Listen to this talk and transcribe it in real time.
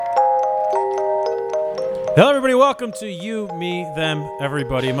Hello, everybody. Welcome to You, Me, Them,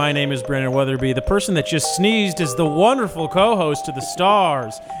 Everybody. My name is Brandon Weatherby. The person that just sneezed is the wonderful co-host to the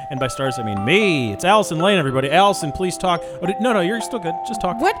stars. And by stars, I mean me. It's Allison Lane, everybody. Allison, please talk. Oh, no, you're still good. Just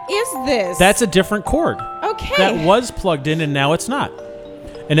talk. What is this? That's a different cord. Okay. That was plugged in, and now it's not.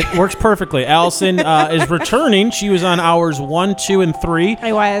 And it works perfectly. Allison is returning. She was on hours 1, 2, and 3.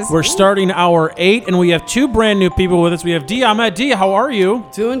 I was. We're starting hour 8, and we have 2 brand new people with us. We have D. Ahmed. D, how are you?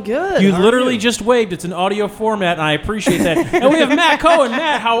 Doing good. You How are literally you? just waved. It's an audio format, and I appreciate that. And we have Matt Cohen.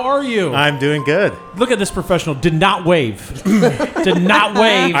 Matt, how are you? I'm doing good. Look at this professional. Did not wave. Did not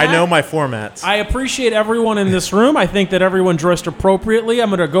wave. I know my formats. I appreciate everyone in this room. I think that everyone dressed appropriately. I'm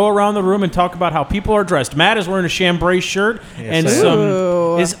going to go around the room and talk about how people are dressed. Matt is wearing a chambray shirt and I am.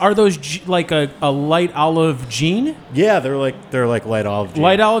 some. Are those like a light olive jean? Yeah, they're like light olive. Jean.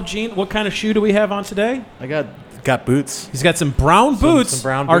 Light olive jean. What kind of shoe do we have on today? I got boots. He's got some brown boots. Some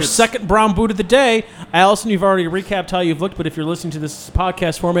brown Our boots. second brown boot of the day. Allison, you've already recapped how you've looked, but if you're listening to this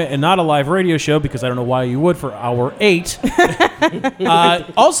podcast format and not a live radio show, because I don't know why you would for hour 8.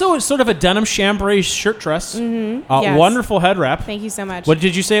 Also, it's sort of a denim chambray shirt dress. Mm-hmm. Yes. Wonderful head wrap. Thank you so much. What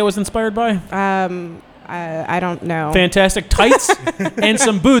did you say it was inspired by? I don't know. Fantastic tights and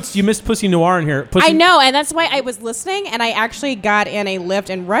some boots. You missed Pussy Noir in here. I know, and that's why I was listening, and I actually got in a lift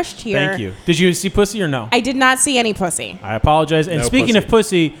and rushed here. Thank you. Did you see Pussy or no? I did not see any pussy. I apologize. And No speaking pussy. of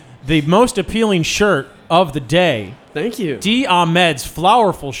Pussy, the most appealing shirt of the day, Thank you. D. Ahmed's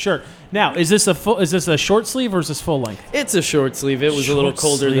flowerful shirt. Now, is this a short sleeve or is this full length? It's a short sleeve. It was a little Short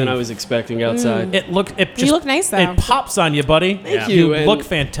colder sleeve. than I was expecting outside. It You look nice, though. It pops on you, buddy. Thank You you, and- look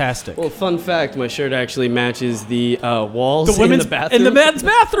fantastic. Well, fun fact, my shirt actually matches the walls the women's in the bathroom. in the men's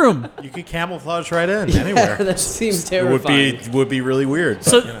bathroom. You could camouflage right in anywhere. That seems It terrifying. would be really weird.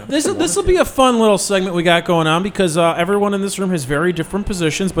 So but, you know. this will be a fun little segment we got going on because everyone in this room has very different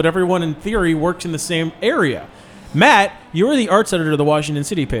positions, but everyone in theory works in the same area. Matt, you are the arts editor of the Washington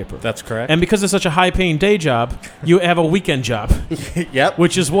City paper. That's correct. And because it's such a high-paying day job, you have a weekend job, Yep.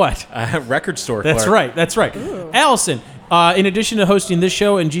 which is what? Record store. That's clerk. right. That's right. Allison, in addition to hosting this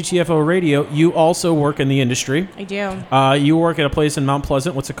show and GTFO Radio, you also work in the industry. I do. You work at a place in Mount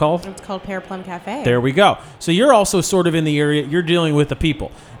Pleasant. What's it called? It's called Pear Plum Cafe. There we go. So you're also sort of in the area. You're dealing with the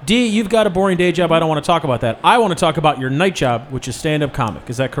people. D, you've got a boring day job. I don't want to talk about that. I want to talk about your night job, which is stand-up comic.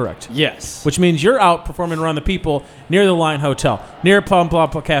 Is that correct? Yes. Which means you're out performing around the people near the Line Hotel, near Plum Plum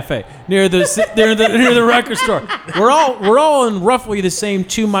Cafe, near the record store. We're all in roughly the same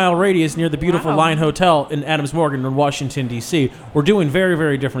 2-mile radius near the beautiful Wow. Line Hotel in Adams Morgan in Washington D.C. We're doing very,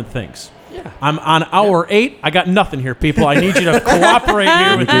 very different things. Yeah. I'm on hour 8. I got nothing here, people. I need you to cooperate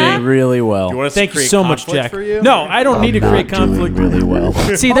here with me. really well. You want us to Thank you create so much, conflict Jack. For you? No, I don't need to create conflict. really well.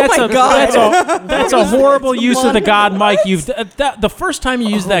 See, that's that's a horrible use of the God mic. The first time you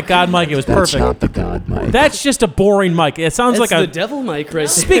used that God mic, it was That's perfect. not the God mic. That's just a boring mic. It sounds That's like the devil mic right there.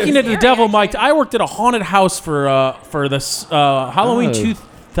 Speaking of the devil mic, I worked at a haunted house for this Halloween Oh.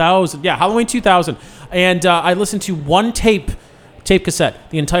 2000. Yeah, Halloween 2000, and I listened to one tape cassette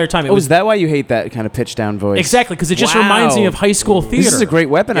the entire time. It Oh, was is that why you hate that kind of pitch down voice? exactly because it just Wow. reminds me of high school theater. This is a great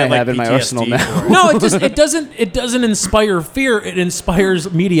weapon Yeah, I like have in my PTSD arsenal now. No, it doesn't inspire fear. It inspires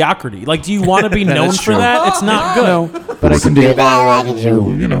mediocrity. Like, do you want to be known is for true. that? It's not good. No, but I can do that. I can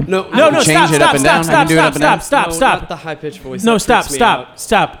do, you know. No, No, change stop, it stop, up and stop, down. I stop, can do it stop, up and down. stop, no, stop. not the high pitched voice. No, That stop, freaks me stop, out.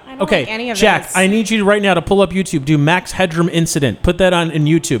 stop. don't Okay, like any of Jack, this. I need you right now to pull up YouTube. Do Max Headroom Incident. Put that on in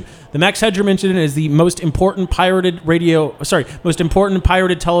YouTube. The Max Headroom Incident is the most important pirated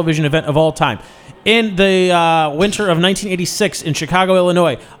television event of all time. In the winter of 1986 in Chicago,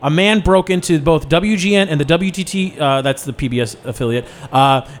 Illinois, a man broke into both WGN and the WTT, that's the PBS affiliate,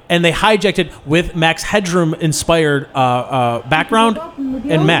 and they hijacked it with Max Headroom-inspired background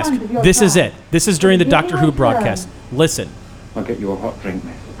and mask. This is it. This is during the Doctor Who broadcast. Listen. I'll get you a hot drink,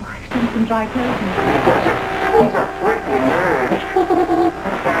 miss. Some dry clothes.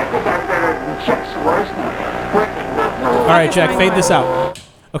 All right, Jack, fade this out.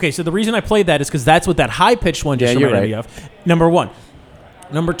 Okay, so the reason I played that is because that's what that high-pitched one just Yeah, you're reminded me right. of. Number one.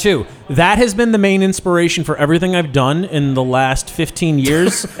 Number two, that has been the main inspiration for everything I've done in the last 15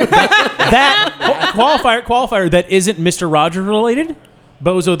 years. that qualifier that isn't Mr. Rogers related,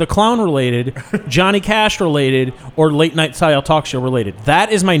 Bozo the Clown related, Johnny Cash related, or Late Night Style Talk Show related.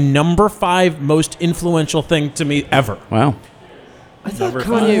 That is my number 5 most influential thing to me ever. Wow. I thought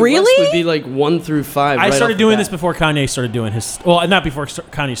Kanye Really? West would be like 1 through 5. I right started off the doing bat. this before Kanye started doing his. Well, not before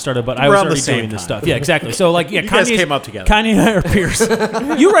Kanye started, but I was Around the already same doing this time. stuff. Yeah, exactly. So, like, yeah, You guys Kanye's- came up together. Kanye and I are peers.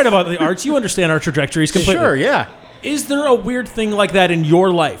 You write about the arts. You understand our trajectories completely. Sure, yeah. Is there a weird thing like that in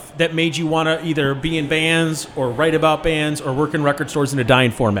your life that made you want to either be in bands or write about bands or work in record stores in a dying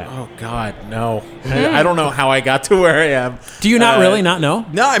format? Oh God, no. I don't know how I got to where I am. Do you not really not know?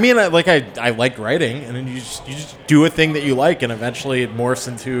 No, I mean, I liked writing, and then you just do a thing that you like, and eventually it morphs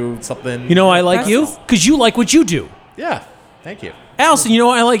into something. You know I like you? Because you like what you do. Yeah. Thank you. Allison, you know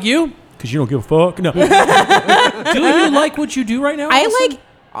why I like you? Because you don't give a fuck. No. Do you like what you do right now, I Allison? like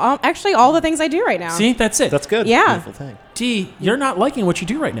actually all the things I do right now. See, that's it. That's good. Yeah. Beautiful thing. D, you're not liking what you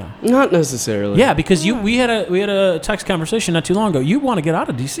do right now. Not necessarily. Yeah, because we had a text conversation not too long ago. You want to get out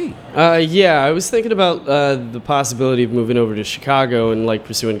of DC. Yeah, I was thinking about the possibility of moving over to Chicago and like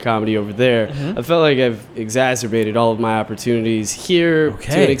pursuing comedy over there. I felt like I've exacerbated all of my opportunities here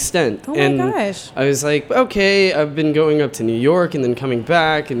to an extent. Oh my and gosh. I was like, okay, I've been going up to New York and then coming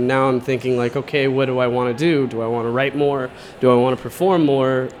back, and now I'm thinking like, okay, what do I want to do? Do I want to write more? Do I want to perform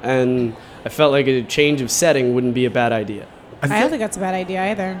more? And I felt like a change of setting wouldn't be a bad idea. I don't think that's a bad idea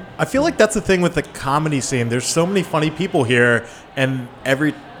either. I feel like that's the thing with the comedy scene. There's so many funny people here, and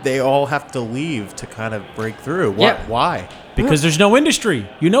they all have to leave to kind of break through. Yeah. Why? Because there's no industry.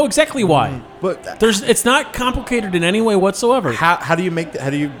 You know exactly why. But It's not complicated in any way whatsoever. how do you make how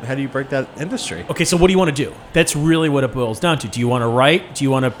do you break that industry? Okay, so what do you want to do? That's really what it boils down to. Do you want to write? Do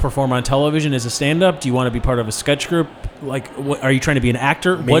you want to perform on television as a stand-up? Do you want to be part of a sketch group? Like, what, are you trying to be an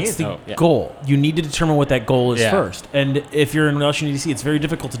actor? Me? What's the Oh, yeah. goal? You need to determine what that goal is Yeah. first. And if you're in Washington, D.C., it's very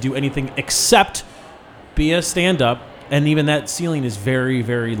difficult to do anything except be a stand-up, and even that ceiling is very,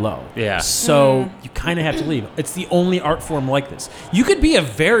 very low. Yeah. So you kind of have to leave. It's the only art form like this. You could be a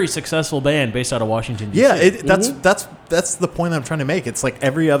very successful band based out of Washington, D.C. Yeah, that's the point I'm trying to make. It's like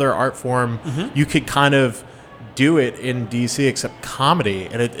every other art form, you could kind of do it in DC except comedy,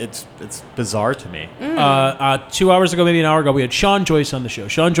 and it's bizarre to me. 2 hours ago, maybe an hour ago, we had Sean Joyce on the show.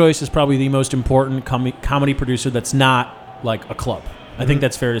 Sean Joyce is probably the most important comedy producer that's not like a club. I think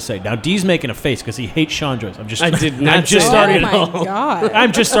that's fair to say. Now, D's making a face because he hates Sean Joyce. I did not I'm just say starting. that. Oh my god.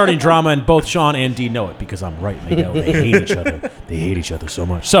 I'm just starting drama, and both Sean and D know it because I'm right. They know they hate each other. They hate each other so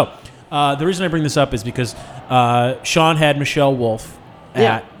much. So the reason I bring this up is because Sean had Michelle Wolf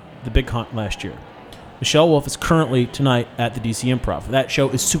at the Big Hunt last year. Michelle Wolf is currently tonight at the DC Improv. That show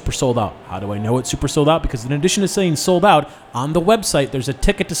is super sold out. How do I know it's super sold out? Because in addition to saying sold out, on the website there's a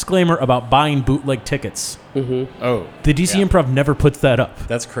ticket disclaimer about buying bootleg tickets. Oh, The DC Improv never puts that up.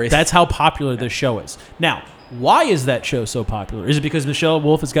 that's crazy. That's how popular this show is. Now, why is that show so popular? Is it because Michelle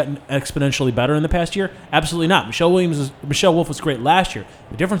Wolf has gotten exponentially better in the past year? Absolutely not. Michelle Wolf was great last year.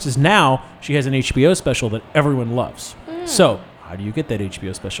 The difference is now she has an HBO special that everyone loves. So, how do you get that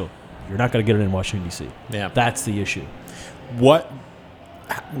HBO special? You're not going to get it in Washington, D.C. Yeah. That's the issue.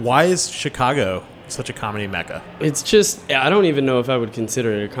 Why is Chicago such a comedy mecca? It's just, I don't even know if I would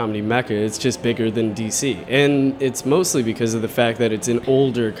consider it a comedy mecca. It's just bigger than DC. And it's mostly because of the fact that it's an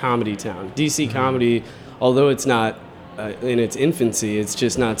older comedy town. DC comedy, although it's not in its infancy, it's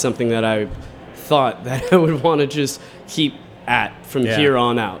just not something that I thought that I would want to just keep at from here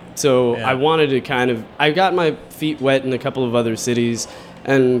on out. So I wanted to I got my feet wet in a couple of other cities,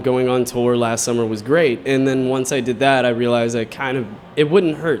 and going on tour last summer was great. And then once I did that, I realized it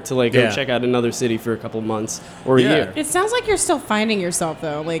wouldn't hurt to go check out another city for a couple of months or a year. It sounds like you're still finding yourself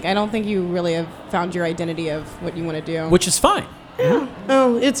though. Like I don't think you really have found your identity of what you want to do. Which is fine.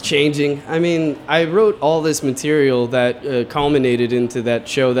 Oh, it's changing. I mean, I wrote all this material that culminated into that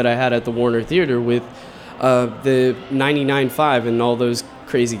show that I had at the Warner Theater with the 99.5 and all those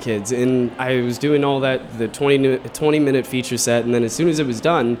crazy kids, and I was doing all that, the 20-minute feature set, and then as soon as it was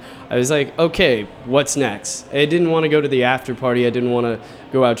done, I was like, okay, what's next? I didn't want to go to the after party. I didn't want to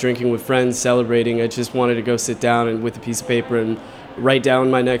go out drinking with friends, celebrating. I just wanted to go sit down and with a piece of paper and write down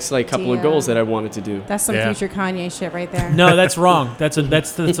my next couple of goals that I wanted to do. That's some future Kanye shit right there. No, that's wrong. That's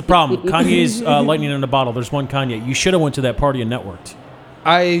a problem. Kanye's lightning in a bottle. There's one Kanye. You should have went to that party and networked.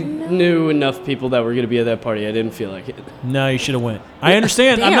 I knew enough people that were going to be at that party. I didn't feel like it. No, you should have went. I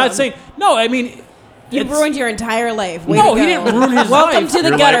understand. I'm not Damn. saying no. I mean, You ruined your entire life. Way No, to he go. didn't ruin his Welcome life. to the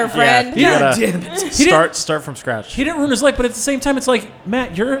You're gutter, like, friend. you gotta damn it. start from scratch. He didn't ruin his life, but at the same time, it's like,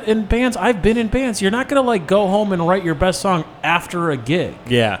 Matt, you're in bands. I've been in bands. You're not gonna go home and write your best song after a gig.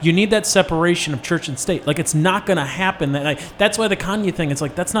 Yeah. You need that separation of church and state. Like, it's not gonna happen that night. That's why the Kanye thing. It's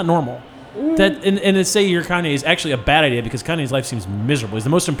like that's not normal. That and to say you're Kanye is actually a bad idea because Kanye's life seems miserable. He's the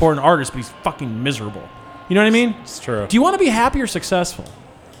most important artist, but he's fucking miserable. You know what I mean? It's true. Do you want to be happy or successful?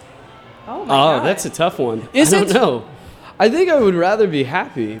 Oh my God. That's a tough one. Is I don't it? know. I think I would rather be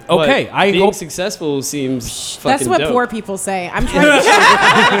happy. but Okay, I being hope- successful seems fucking That's what dope. poor people say. I'm trying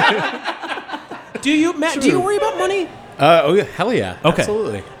to Do you, Matt? Do you worry about money? Oh yeah, hell yeah. Okay.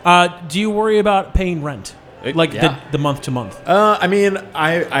 Absolutely. Do you worry about paying rent? Like Yeah. the month to month. I mean,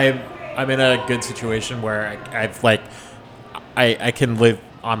 I'm in a good situation where I've like I can live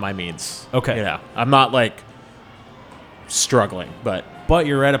on my means. Okay. You know, I'm not like struggling, but But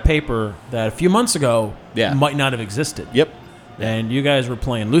you're at a paper that a few months ago Yeah. might not have existed. yep, And you guys were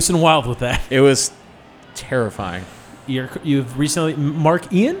playing loose and wild with that. it was terrifying. You've recently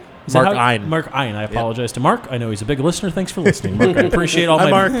Mark Ian. Is Mark that how- Ian. Mark Ian. I apologize to Mark. I know he's a big listener. Thanks for listening, Mark. I appreciate all Hi,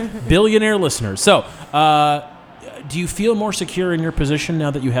 my Mark. billionaire listeners. So, do you feel more secure in your position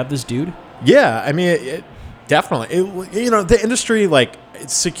now that you have this dude? Yeah, I mean, definitely. You know, the industry, like,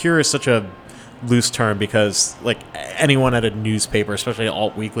 secure is such a loose term because, like, anyone at a newspaper, especially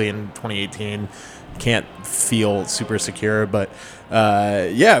Alt Weekly in 2018, can't feel super secure. But,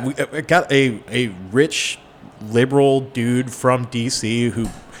 yeah, we got a rich, liberal dude from D.C. who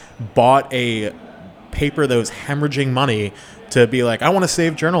bought a paper that was hemorrhaging money to be like, I want to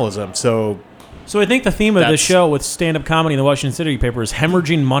save journalism. So So I think the theme of this That's- show with stand-up comedy in the Washington City paper is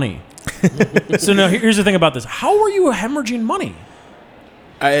hemorrhaging money. So now here's the thing about this: how are you hemorrhaging money?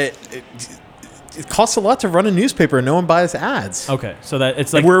 it costs a lot to run a newspaper and no one buys ads. Okay, so that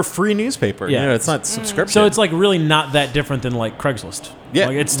it's like We're a free newspaper. Yeah. You know, it's not subscription. so it's like really not that different than like Craigslist. Yeah.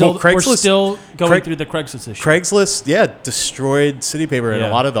 like it's still Well, Craigslist- we're still going Craig- through the Craigslist issue. Craigslist, yeah, destroyed City Paper and Yeah.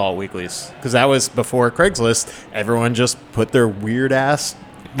 a lot of the alt weeklies because that was before Craigslist. Everyone just put their weird ass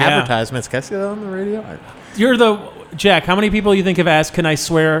Yeah. advertisements. Can I say that on the radio? You're the Jack. How many people you think have asked, "Can I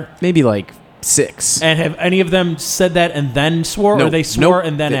swear?" Maybe like 6. And have any of them said that and then swore, No, or they swore nope.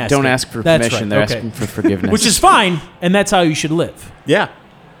 and then They asked? don't it? ask for That's permission. right, They're okay. asking for forgiveness. Which is fine, and that's how you should live. Yeah.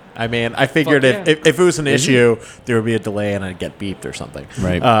 I mean, I figured Fuck if it was an issue, there would be a delay and I'd get beeped or something.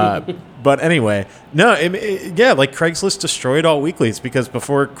 Right. But anyway, no, yeah, like Craigslist destroyed all weeklies because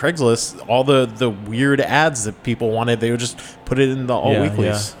before Craigslist, all the weird ads that people wanted, they would just put it in the all Yeah,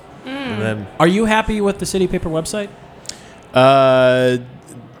 weeklies. And then Are you happy with the City Paper website?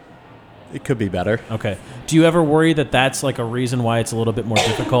 it could be better. Okay. Do you ever worry that that's like a reason why it's a little bit more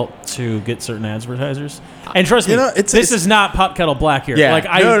difficult to get certain advertisers? And trust me, You know, this it's- is not pot kettle black here. Yeah. Like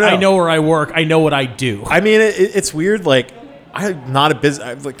No. I know where I work. I know what I do. I mean, it's weird. Like, I'm not a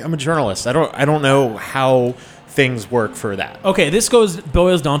business. Like, I'm a journalist. I don't know how things work for that. Okay, this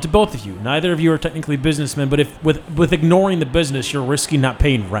boils down to both of you. Neither of you are technically businessmen, but if with ignoring the business, you're risking not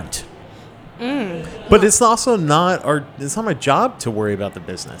paying rent. But it's also not it's not my job to worry about the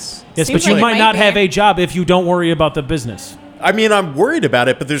business. Yes, Seems but you like it might might not be. have a job if you don't worry about the business. I mean, I'm worried about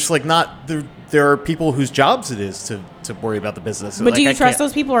it, but there's like not there are people whose jobs it is to worry about the business. But Like, do you I trust can't-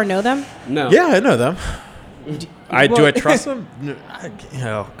 those people or know them? No. Yeah, I know them. Do I Well- trust them?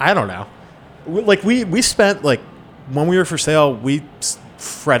 No, I don't know. We spent like when we were for sale, we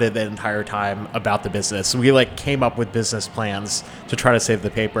fretted the entire time about the business. We like came up with business plans to try to save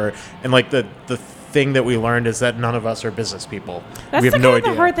the paper, and like the thing that we learned is that none of us are business people. That's we have the no kind of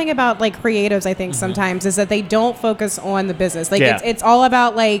idea. the hard thing about like creatives, I think sometimes is that they don't focus on the business. Like Yeah. it's all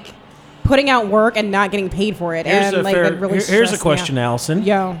about like putting out work and not getting paid for it. Here's and a like fair- that really here's a stressed me question, out. Allison.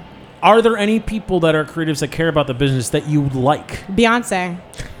 Yo, Are there any people that are creatives that care about the business that you like? Beyonce.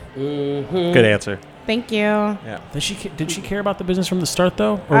 Good answer. Thank you. Yeah. Did she care about the business from the start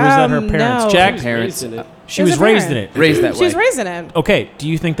though, or was that her parents? no. Jack, Parents Raised in it. she It was was her raised in parents. it. raised that She way. was raised in it. Okay, do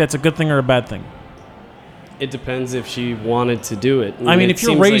you think that's a good thing or a bad thing? It depends if she wanted to do it. I mean, It if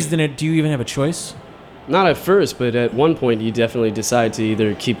you're seems raised like- in it, do you even have a choice? not at first, but at one point you definitely decide to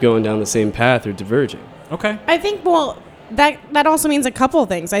either keep going down the same path or diverging. Okay. I think that also means a couple of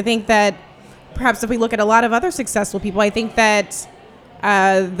things. I think that perhaps if we look at a lot of other successful people, I think that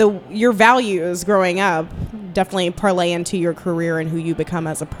your values growing up definitely parlay into your career and who you become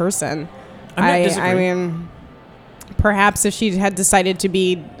as a person. I'm not I disagreeing. mean, perhaps if she had decided to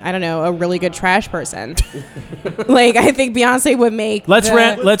be, I don't know, a really good trash person, like I think Beyonce would make. Let's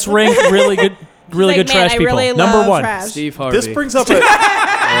rank really good like, good "Man, trash I people. really Number love one. trash." Steve Harvey. This brings up a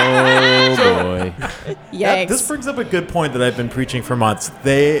Oh boy. Yikes. this brings up a good point that I've been preaching for months.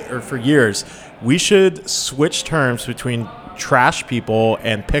 For years. We should switch terms between trash people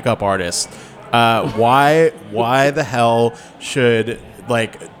and pickup artists. Why the hell should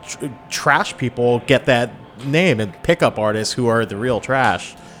like trash people get that name and pickup artists who are the real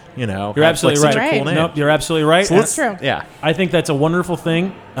trash? You know, You're have, absolutely like, right. such a cool name. Nope, you're absolutely right. So And let's- That's true. Yeah, I think that's a wonderful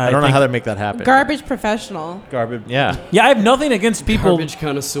thing. I don't know think- how to make that happen. Garbage professional. Garbage. Yeah. Yeah, I have nothing against people. Garbage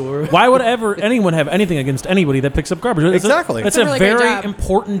connoisseur. Why would anyone have anything against anybody that picks up garbage? It's Exactly. It's It's a a really great very job.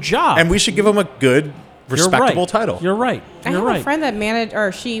 important job. And we should give them a good, You're respectable right. title. You're right. I You're have right. a friend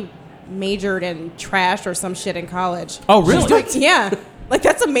that she majored in trash or some shit in college. Oh, really? Yeah. Like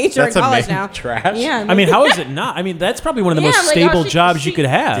that's a major That's in a college main now. trash? Yeah. I mean, how is it not? I mean, that's probably one of the most like, stable she- jobs you she- could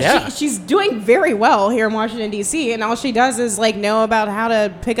have. Yeah. She's doing very well here in Washington D.C. and all she does is like know about how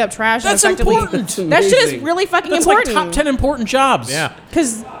to pick up trash. That's and effectively. important. That shit is Amazing. really fucking That's important. like top 10 important jobs. Yeah.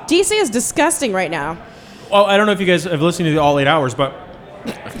 Because D.C. is disgusting right now. Well, I don't know if you guys have listened to the All 8 Hours, but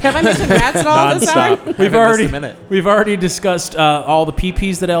Have I mentioned rats at all this time? we've already discussed all the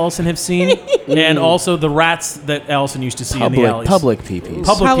PPs that Allison have seen, and also the rats that Allison used to see in the alleys. Public PPs.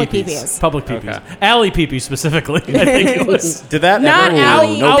 Public PPs. PPs. Public PPs. Okay. Alley PPs specifically. I think it was Did that Not ever?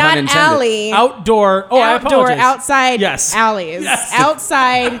 alley, no pun not intended. alley. outdoor. Oh, I Outdoor, apologize. outside Yes. alleys. Yes.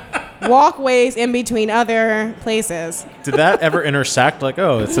 Outside walkways in between other places. Did that ever intersect? Like,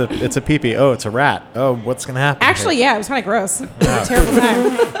 oh, it's a pee-pee. Oh, it's a rat. Oh, what's gonna happen? Actually, yeah, it was kind of gross. It was a terrible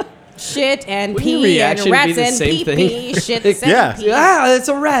time. Shit and Wouldn't your pee and reaction be rats the and same pee thing? pee. Shit and Yeah. pee. that's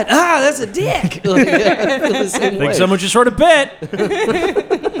a rat. That's a dick. Like, I feel the same I think way. someone just heard a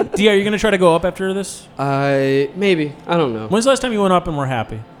bit. D, are you going to try to go up after this? Maybe. I don't know. When's the last time you went up and were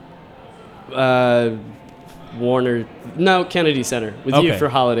happy? Warner. No, Kennedy Center with you Okay. for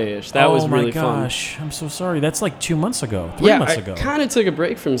holiday-ish. That was really Oh my fun. gosh, I'm so sorry. That's like 2 months ago, 3 months ago. I kind of took a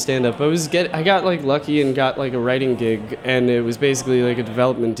break from stand-up. I got like lucky and got like a writing gig, and it was basically like a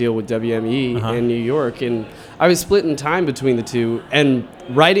development deal with WME in New York, and I was splitting time between the two. And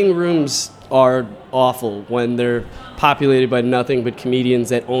writing rooms are awful when they're populated by nothing but comedians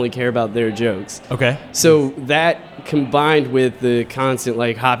that only care about their jokes. Okay. So that combined with the constant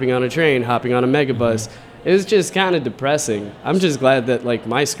like hopping on a train, hopping on a megabus, it was just kind of depressing. I'm just glad that like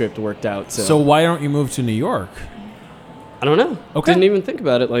my script worked out. So why don't you move to New York? I don't know. Okay. Didn't even think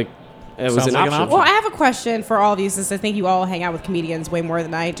about it. Like it was Sounds an like an option. option. Well, I have a question for all of you since I think you all hang out with comedians way more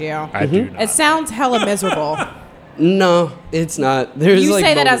than I do. I do not. It sounds hella miserable. No, it's not. There's You like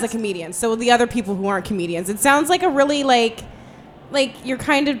say that as a moments. comedian. So the other people who aren't comedians, it sounds like a really like you're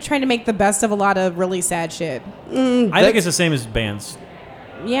kind of trying to make the best of a lot of really sad shit. I think it's the same as bands.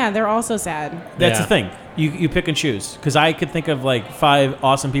 Yeah, they're also sad. That's Yeah. the thing. You pick and choose. Because I could think of like 5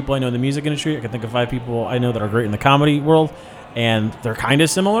 awesome people I know in the music industry. I could think of 5 people I know that are great in the comedy world, and they're kind of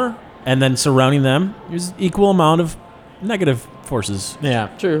similar. And then surrounding them, there's equal amount of negative forces. Yeah.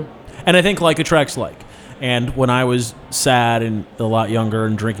 True. And I think like attracts like. And when I was sad and a lot younger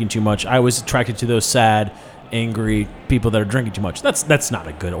and drinking too much, I was attracted to those sad, angry people that are drinking too much. That's not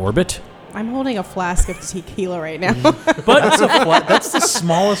a good orbit. I'm holding a flask of tequila right now. But That's the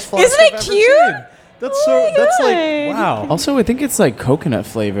smallest flask. Isn't it I've ever cute? seen. That's so. my That's like God. wow. Also, I think it's like coconut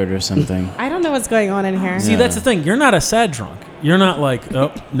flavored or something. I don't know what's going on in here. see, that's the thing. You're not a sad drunk. You're not like,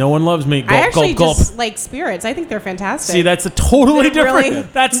 oh, no one loves me. Gulp, I actually gulp, gulp. just like spirits. I think they're fantastic. See, that's a totally Did it different. really?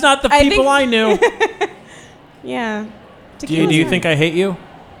 That's not the I people think- I knew. yeah. Do you think I hate you?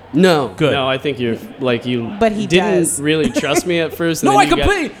 No. Good. No, I think you're like you. But he didn't does. really trust me at first. and No, then I you got-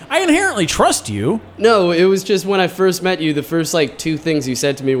 completely. I inherently trust you. No, it was just when I first met you. The first like 2 things you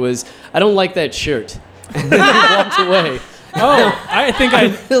said to me was, "I don't like that shirt," and then you walked away. Oh, I think I I.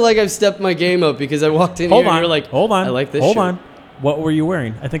 feel like I've stepped my game up because I walked in Hold here on. and you're like, hold on. I like this Hold shirt. on. What were you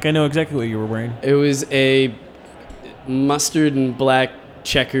wearing? I think I know exactly what you were wearing. It was a mustard and black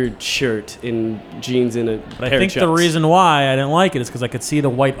checkered shirt in jeans and a But pair I think of the chucks. reason why I didn't like it is because I could see the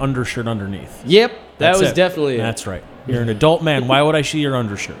white undershirt underneath. Yep, that That's was it. definitely it. That's right. You're an adult man. Why would I see your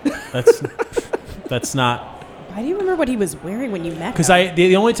undershirt? That's not. Why do you remember what he was wearing when you met Because him?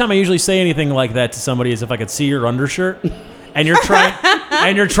 the only time I usually say anything like that to somebody is if I could see your undershirt, and you're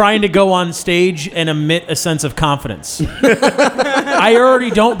trying to go on stage and emit a sense of confidence. I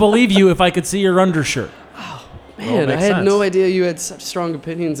already don't believe you if I could see your undershirt. Man, I makes had sense. no idea you had such strong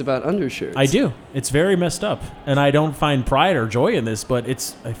opinions about undershirts. I do. It's very messed up, and I don't find pride or joy in this, but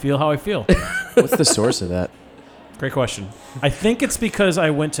I feel how I feel. What's the source of that? Great question. I think it's because I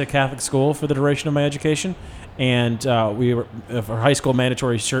went to Catholic school for the duration of my education, and we were for high school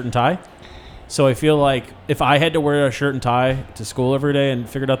mandatory shirt and tie. So I feel like if I had to wear a shirt and tie to school every day and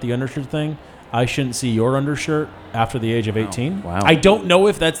figured out the undershirt thing, I shouldn't see your undershirt after the age of 18. Wow. I don't know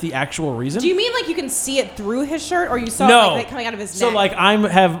if that's the actual reason. Do you mean like you can see it through his shirt, or you saw No. it like coming out of his So neck? like I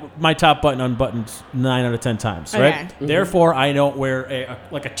have my top button unbuttoned 9 out of 10 times, right? Okay. Mm-hmm. Therefore, I don't wear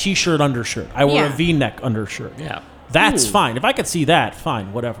a t-shirt undershirt. I wear a Yeah. V-neck undershirt. Yeah. That's fine. If I could see that,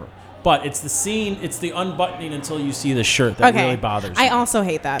 fine, whatever. But it's the scene, it's the unbuttoning until you see the shirt that okay. really bothers I me. also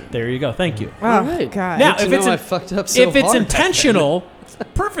hate that. There you go. Thank you. Oh All right. God. Now, to if know it's I fucked up so if it's hard. intentional,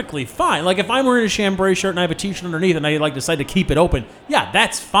 perfectly fine. Like if I'm wearing a chambray shirt and I have a t-shirt underneath and I like decide to keep it open, yeah,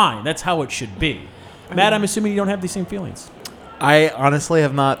 that's fine. That's how it should be. Matt, I'm assuming you don't have these same feelings. I honestly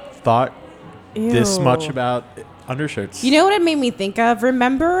have not thought this Ew. much about undershirts. You know what it made me think of?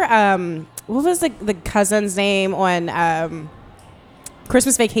 Remember, what was the cousin's name on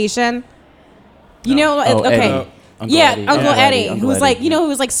Christmas Vacation. You know, Oh, okay. Eddie. Uncle Yeah, Eddie. Uncle Eddie, Uncle who was Eddie, like, yeah. who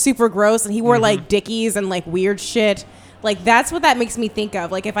was like super gross, and he wore like Dickies and like weird shit. Like that's what that makes me think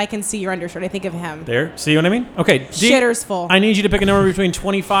of. Like if I can see your undershirt, I think of him. There. See what I mean? Okay. D, Shitter's full. I need you to pick a number between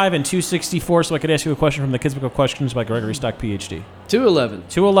 25 and 264 so I could ask you a question from the Kids Book of Questions by Gregory Stock, PhD. 211.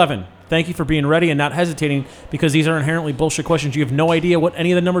 211. Thank you for being ready and not hesitating because these are inherently bullshit questions. You have no idea what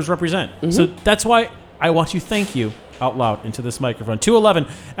any of the numbers represent. So that's why I want to thank you out loud into this microphone. 211.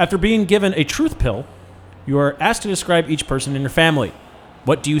 After being given a truth pill, you are asked to describe each person in your family.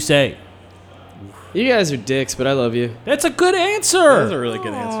 What do you say? You guys are dicks, but I love you. That's a good That answer. was a really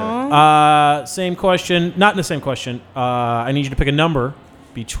good answer. Same question. Not in the same question. I need you to pick a number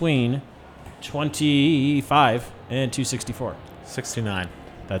between 25 and 264. 69.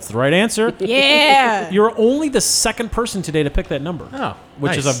 That's the right answer. Yeah. You're only the second person today to pick that number. Oh,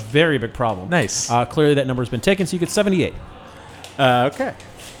 Which is a very big problem. Nice. Clearly that number has been taken, so you get 78. Okay.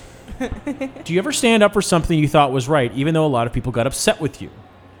 Do you ever stand up for something you thought was right, even though a lot of people got upset with you?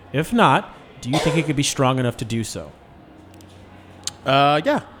 If not, do you think you could be strong enough to do so?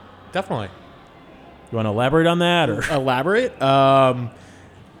 Yeah, definitely. You want to elaborate on that, or Elaborate.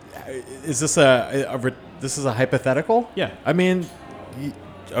 Is this this is a hypothetical? Yeah. I mean,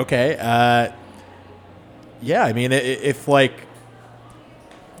 okay. Yeah. I mean, if like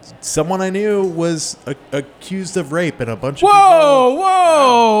someone I knew was accused of rape and a bunch of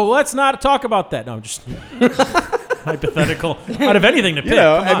whoa! Let's not talk about that. No, I'm just hypothetical. Out of anything to pick. people, you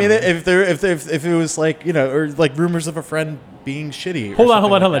know, Come I on, mean, man. if it was like, you know, or like rumors of a friend being shitty. or Hold on.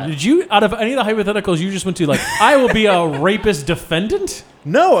 something like that. Did you, out of any of the hypotheticals you just went to, like, I will be a rapist defendant?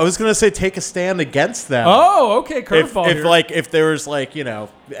 No, I was gonna say take a stand against them. Oh, okay, if curveball here. like if there was like, you know,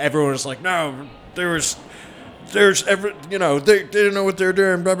 everyone was like, no, there's every, you know, they didn't know what they're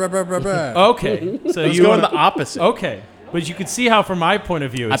doing, blah blah blah blah blah. Okay, so I was you going wanna- the opposite. Okay, but you can see how, from my point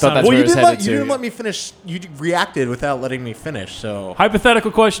of view, it I thought sounded- that's Well, where you it's didn't headed you to. didn't let me finish. You reacted without letting me finish. So hypothetical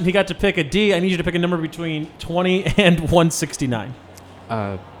question. He got to pick a D. I need you to pick a number between 20 and 169.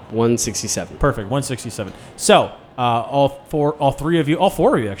 167. Perfect, 167. So all four of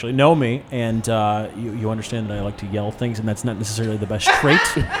you actually know me, and you understand that I like to yell things, and that's not necessarily the best trait.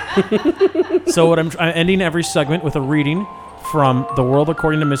 So what I'm ending every segment with a reading from The World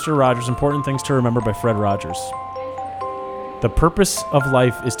According to Mr. Rogers, Important Things to Remember by Fred Rogers. The purpose of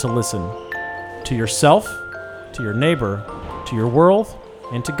life is to listen to yourself, to your neighbor, to your world,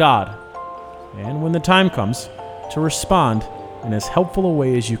 and to God. And when the time comes, to respond in as helpful a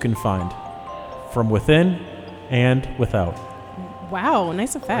way as you can find, from within and without. Wow,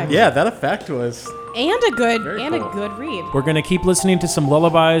 nice effect. yeah, that effect was. And a good Very and cool. a good read. We're going to keep listening to some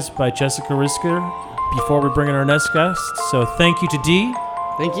lullabies by Jessica Risker before we bring in our next guest. So thank you to Dee.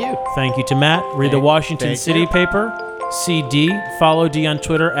 Thank you. Thank you to Matt. Read the Washington thank City you. paper. See D. Follow D on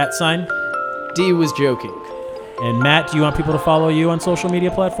Twitter @. D was joking. And Matt, do you want people to follow you on social media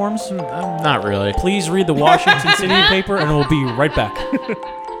platforms? Not really. Please read the Washington City paper, and we'll be right back.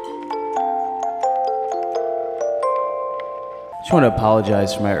 Just want to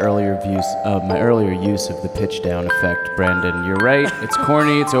apologize for my earlier use of the pitch down effect, Brandon. You're right. It's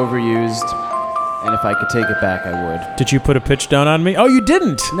corny. It's overused. And if I could take it back, I would. Did you put a pitch down on me? Oh, you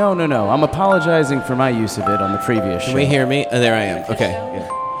didn't. No. I'm apologizing for my use of it on the previous show. Can we hear me? Oh, there I am. Okay.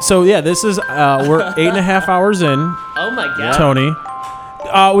 So yeah, this is we're 8.5 hours in. Oh my god. Tony.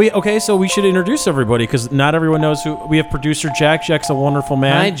 So we should introduce everybody because not everyone knows who we have. Producer Jack. Jack's a wonderful Hi,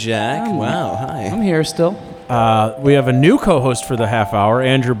 man. Jack. Wow. Hi. I'm here still. We have a new co-host for the half hour,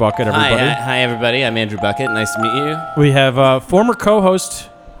 Andrew Bucket. Everybody. Hi, everybody. I'm Andrew Bucket. Nice to meet you. We have former co-host,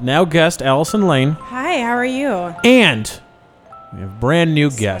 now guest Allison Lane, Hi, how are you? and we have brand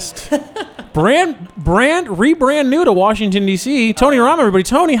new guest, brand new to Washington D.C. Tony Rahm. Everybody,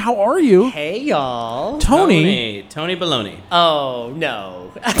 Tony, how are you? Hey, y'all. Tony. Tony Baloney. Oh,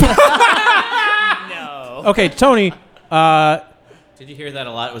 no. No. Okay, Tony. Did you hear that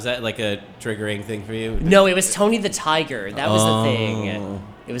a lot? Was that like a triggering thing for you? No, it was Tony the Tiger. That was the thing.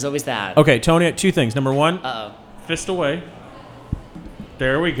 It was always that. Okay, Tony. Two things. Number one, Uh-oh. fist away.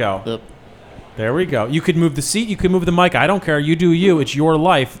 There we go. Oop. There we go. You could move the seat. You could move the mic. I don't care. You do you. It's your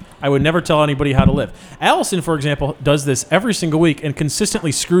life. I would never tell anybody how to live. Allison, for example, does this every single week and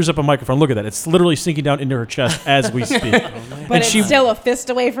consistently screws up a microphone. Look at that. It's literally sinking down into her chest as we speak. But it's still a fist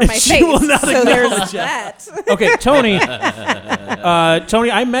away from my she face. will not So there's acknowledge that. Okay, Tony. Tony,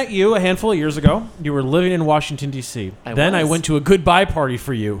 I met you a handful of years ago. You were living in Washington, D.C. I Then I was. went to a goodbye party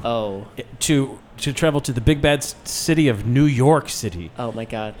for you Oh. to to travel to the big bad city of New York City, Oh my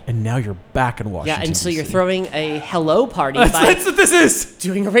God. and now you're back in Washington. Yeah, and so you're DC. throwing a hello party That's, by that's what this is.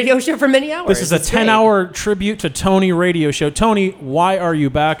 doing a radio show for many hours. This is a It's great. 10-hour tribute to Tony radio show. Tony, why are you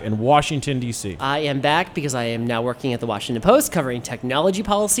back in Washington, D.C.? I am back because I am now working at the Washington Post covering technology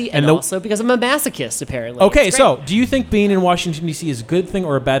policy and And also because I'm a masochist, apparently. Okay, It's great. so do you think being in Washington, D.C. is a good thing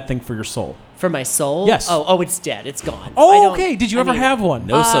or a bad thing for your soul? For my soul? Yes. Oh, it's dead. It's gone. I Oh, don't- okay. Did you I ever mean, have one?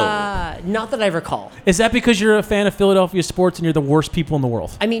 No soul. Not that I recall. Is that because you're a fan of Philadelphia sports and you're the worst people in the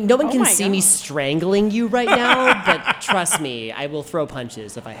world? I mean, no one Oh can my see me God. strangling you right now, but trust me, I will throw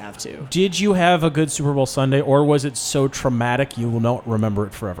punches if I have to. Did you have a good Super Bowl Sunday, or was it so traumatic you will not remember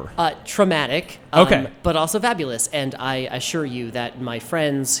it forever? Traumatic, Okay. but also fabulous. And I assure you that my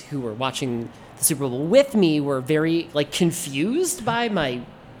friends who were watching the Super Bowl with me were very confused by my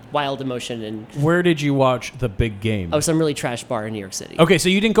wild emotion and Where did you watch the big game? some really trash bar in New York City. Okay, so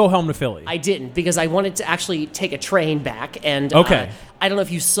you didn't go home to Philly. I didn't because I wanted to actually take a train back. And Okay. I don't know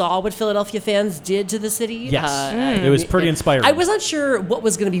if you saw what Philadelphia fans did to the city. Yes. It was pretty inspiring. I was not sure what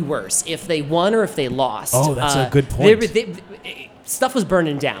was going to be worse, if they won or if they lost. Oh, that's a good point. Stuff was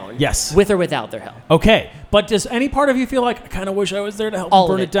burning down. Yes. With or without their help. Okay, but does any part of you feel like, I kind of wish I was there to help All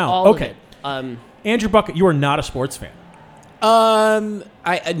burn of it down? All Okay. Of it. Andrew Bucket, you are not a sports fan.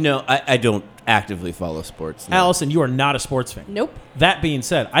 I don't actively follow sports. no. Allison, you are not a sports fan. Nope. That being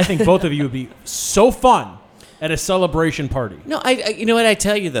said, I think both of you would be so fun at a celebration party. No, I you know what I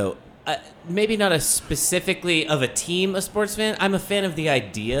tell you though, maybe not a specifically of a team a sports fan. I'm a fan of the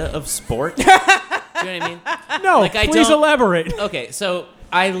idea of sport. Do you know what I mean? No, Like, I please don't- elaborate. Okay, so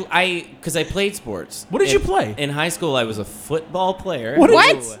because I played sports. What did you play? In high school, I was a football player. What?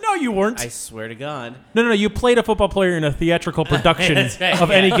 What? No, you weren't. I swear to God. No. You played a football player in a theatrical production That's right,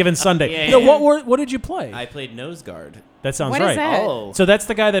 of any given Sunday. Yeah, No, yeah. what did you play? I played nose guard. That sounds What right. is that? Oh. So that's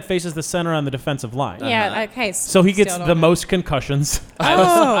the guy that faces the center on the defensive line. Yeah. Okay. So he gets still the don't- most concussions.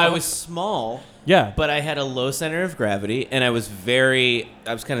 I was small. Yeah. But I had a low center of gravity, and I was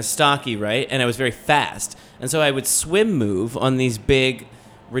kind of stocky, right? And I was very fast. And so I would swim move on these big,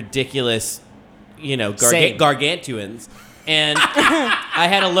 ridiculous, Same. gargantuans. And I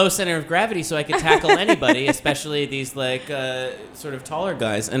had a low center of gravity, so I could tackle anybody, especially these, sort of taller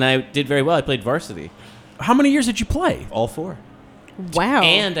guys. And I did very well. I played varsity. How many years did you play? All 4. Wow.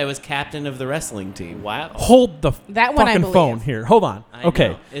 And I was captain of the wrestling team. Wow. Hold the That one I fucking believe. phone here. Hold on. I Okay.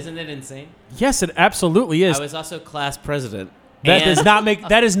 know. Isn't it insane? Yes, it absolutely is. I was also class president. That and, does not make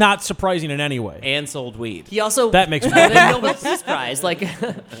that is not surprising in any way. And sold weed. He also That makes me won a Nobel Peace Prize. Like,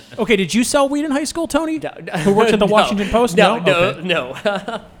 Okay, did you sell weed in high school, Tony? no, Who works at the no. Washington Post? No, Okay. no.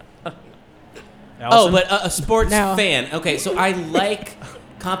 Oh, Allison? but a sports No. fan. Okay, so I like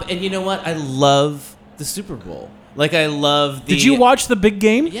and you know what? I love the Super Bowl. Like I love the. Did you watch the big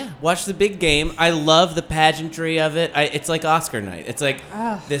game? Yeah, watch the big game. I love the pageantry of it. It's like Oscar night. It's like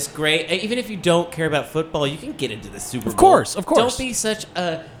this great. Even if you don't care about football, you can get into the Super Bowl. course, of course. Don't be such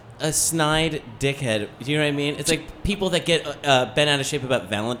a snide dickhead. Do you know what I mean? It's like people that get bent out of shape about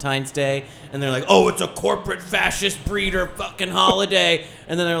Valentine's Day, and they're like, "Oh, it's a corporate fascist breeder fucking holiday,"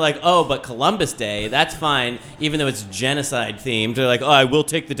 and then they're like, "Oh, but Columbus Day, that's fine, even though it's genocide themed." They're like, "Oh, I will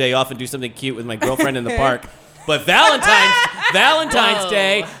take the day off and do something cute with my girlfriend in the park." But Valentine's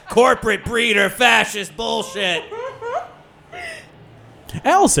Day, corporate breeder, fascist bullshit.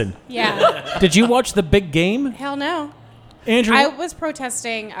 Allison, Yeah. did you watch the big game? Hell no. Andrew? I was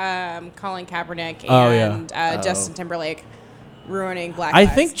protesting Colin Kaepernick Oh, yeah. and Justin Timberlake ruining Black I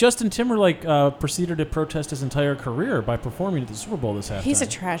lives. think Justin Timberlake proceeded to protest his entire career by performing at the Super Bowl this halftime. he's a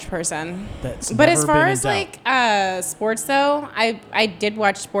trash person. That's But never as far been in as doubt. sports though, I did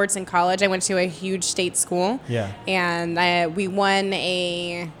watch sports in college. I went to a huge state school. Yeah. And we won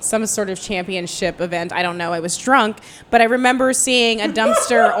some sort of championship event. I don't know. I was drunk, but I remember seeing a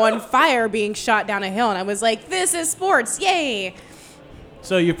dumpster on fire being shot down a hill, and I was like, "This is sports! Yay!"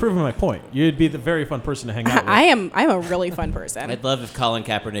 So you've proven my point. You'd be the very fun person to hang out with. I'm a really fun person. I'd love if Colin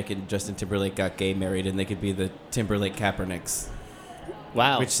Kaepernick and Justin Timberlake got gay married and they could be the Timberlake Kaepernicks.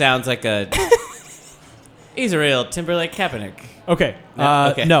 Wow. Which sounds like a. He's a real Timberlake Kaepernick. Okay. No,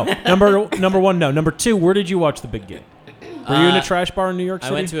 okay. No. Number one, no. Number two, where did you watch the big game? Were you in a trash bar in New York I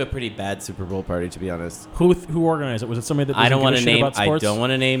City? went to a pretty bad Super Bowl party, to be honest. Who organized it? Was it somebody that I don't want want to to name. about I sports? don't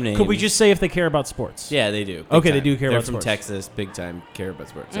want to name names. Could we just say if they care about sports? Yeah, they do. Big Okay, they time. do care They're about from sports. Texas, big time. Care about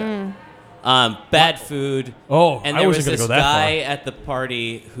sports. Yeah. Bad food. Oh, and I there was wasn't gonna this go that guy far. at the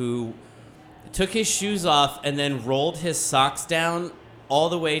party who took his shoes off and then rolled his socks down all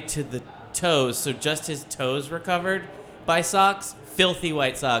the way to the toes, so just his toes were covered by socks, filthy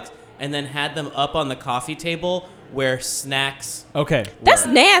white socks, and then had them up on the coffee table where snacks. Okay. That's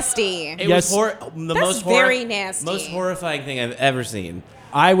nasty. It Yes. was the That's most very nasty. most horrifying thing I've ever seen.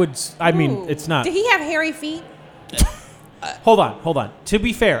 I mean, Ooh. it's not. Did he have hairy feet? Hold on. To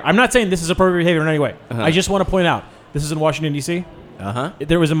be fair, I'm not saying this is appropriate behavior in any way. Uh-huh. I just want to point out this is in Washington D.C. Uh-huh.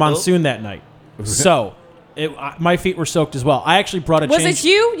 There was a monsoon that night, so my feet were soaked as well. I actually brought a Was change. it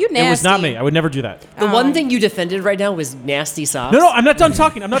you? You nasty. It was not me. I would never do that. The one thing you defended right now was nasty socks. No, I'm not done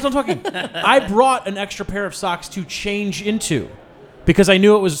talking. I brought an extra pair of socks to change into because I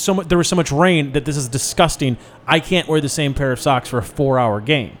knew it was there was so much rain that this is disgusting. I can't wear the same pair of socks for a 4-hour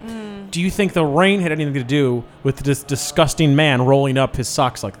game. Do you think the rain had anything to do with this disgusting man rolling up his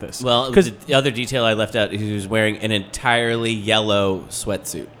socks like this? Well, because the other detail I left out is he was wearing an entirely yellow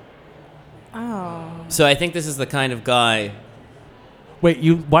sweatsuit. Oh. So I think this is the kind of guy. wait,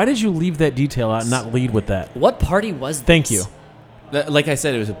 why did you leave that detail out and not lead with that? What party was this? Thank you. Like I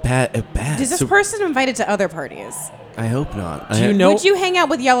said, it was a bad. Is this so- person invited to other parties? I hope not. Do you know? Would you hang out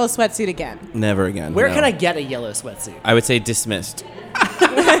with yellow sweatsuit again? Never again. Where no. can I get a yellow sweatsuit? I would say dismissed.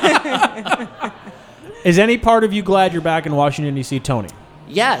 Is any part of you glad you're back in Washington D.C., Tony?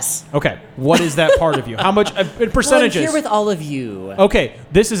 Yes. Okay, what is that part of you? How much in Well, I'm percentages? here with all of you. Okay,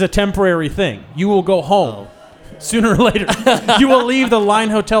 this is a temporary thing. You will go home Oh. sooner or later. You will leave the Line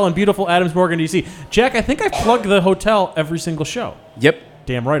Hotel in beautiful Adams Morgan, D.C. Jack, I think I plugged the hotel every single show. Yep.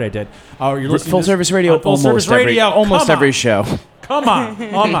 Damn right I did. You're listening Full to service radio. Full service radio. Almost Come every on. show. Come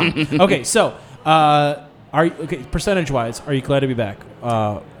on. Okay, so are you percentage-wise? Are you glad to be back?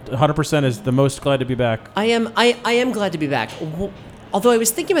 100% is the most glad to be back. I am glad to be back. Although I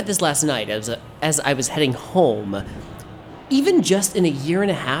was thinking about this last night as I was heading home. Even just in a year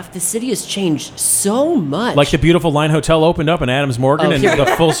and a half, the city has changed so much. Like the beautiful Line Hotel opened up in Adams Morgan, Oh, and here. the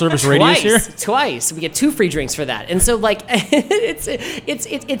full service radio is here. Twice. We get 2 free drinks for that. And so like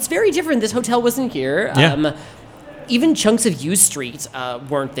it's very different. This hotel wasn't here. Yeah. Even chunks of U Street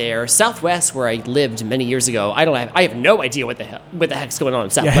weren't there. Southwest, where I lived many years ago, I have no idea what the heck's going on in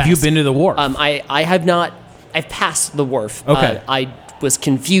Yeah, Southwest. have you been to the wharf? I have not. I've passed the wharf. Okay. I was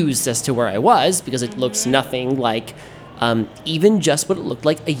confused as to where I was because it looks nothing like even just what it looked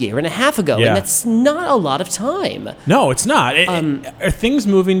like a year and a half ago, Yeah. and that's not a lot of time. No, it's not. Are things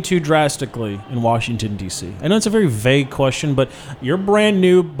moving too drastically in Washington, D.C.? I know it's a very vague question, but you're brand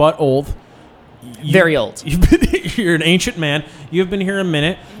new but old. Very old. You're an ancient man. You've been here a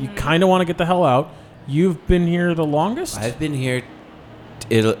minute. You kind of want to get the hell out. You've been here the longest? I've been here.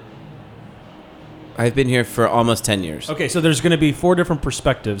 I've been here for almost 10 years. Okay, so there's going to be 4 different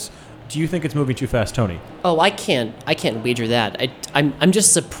perspectives. Do you think it's moving too fast, Tony? Oh, I can't wager that. I'm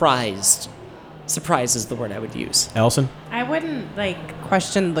just surprised. Surprised is the word I would use. Allison? I wouldn't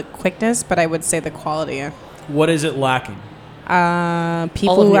question the quickness, but I would say the quality. What is it lacking?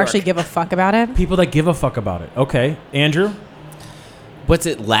 People All of who New actually York. give a fuck about it. People that give a fuck about it. Okay. Andrew? What's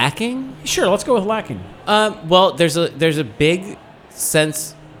it lacking? Sure, let's go with lacking. Well, there's a big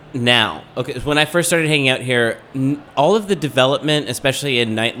sense now. Okay, when I first started hanging out here, all of the development, especially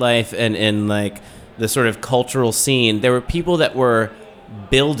in nightlife and in like the sort of cultural scene, there were people that were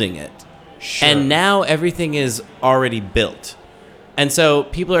building it. Sure. And now everything is already built. And so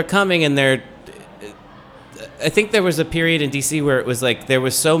people are coming and I think there was a period in DC where it was like there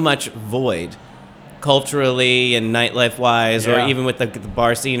was so much void culturally and nightlife wise, Yeah. or even with the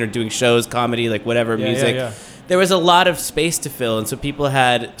bar scene or doing shows, comedy, like whatever, Yeah, music. yeah. There was a lot of space to fill, and so people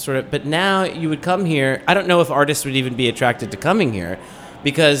had sort of. But now you would come here. I don't know if artists would even be attracted to coming here,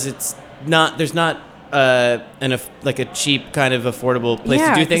 because it's not. There's not like a cheap kind of affordable place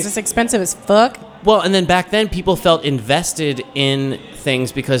Yeah, to do 'cause things. it's expensive as fuck. Well, and then back then people felt invested in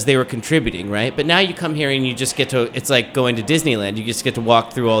things because they were contributing, right? But now you come here and you just get to, it's like going to Disneyland. You just get to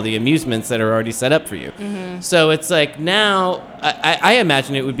walk through all the amusements that are already set up for you. So it's like now, I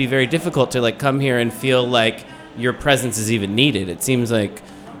imagine it would be very difficult to like come here and feel like your presence is even needed. It seems like,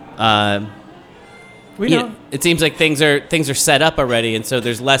 it seems like things are set up already, and so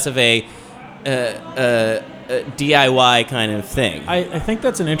there's less of a DIY kind of thing. I think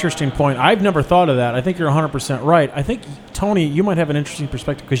that's an interesting point. I've never thought of that. I think you're 100% right. I think, Tony, you might have an interesting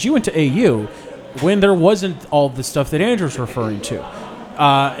perspective because you went to AU when there wasn't all the stuff that Andrew's referring to.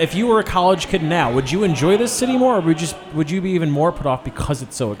 If you were a college kid now, would you enjoy this city more, or would you be even more put off because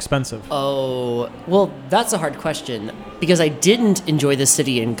it's so expensive? Oh, well, that's a hard question because I didn't enjoy the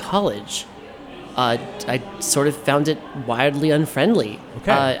city in college. I sort of found it wildly unfriendly.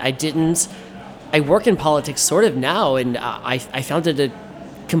 Okay. I work in politics sort of now, and I found it a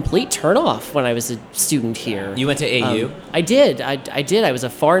complete turnoff when I was a student here. You went to AU? I did. I did. I was a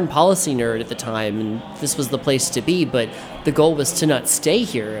foreign policy nerd at the time, and this was the place to be. But the goal was to not stay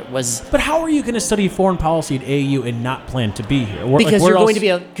here. It was But how are you going to study foreign policy at AU and not plan to be here? because where you're going else-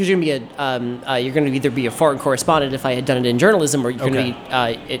 you're going to either be a foreign correspondent if I had done it in journalism, or you're going to be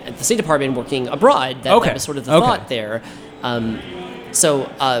at the State Department working abroad. That was sort of the thought there. So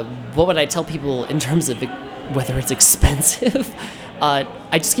what would I tell people in terms of whether it's expensive?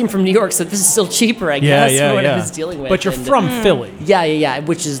 I just came from New York, so this is still cheaper, I guess, for what I was dealing with. But you're And- from Philly. Yeah,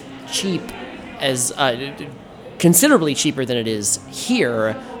 which is cheap, as considerably cheaper than it is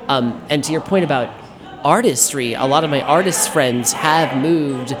here. And to your point about artistry, a lot of my artist friends have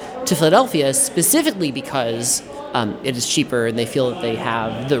moved to Philadelphia specifically because it is cheaper and they feel that they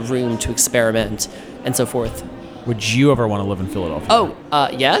have the room to experiment and so forth. Would you ever want to live in Philadelphia? Oh,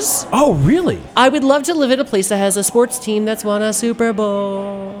 yes. Oh, really? I would love to live in a place that has a sports team that's won a Super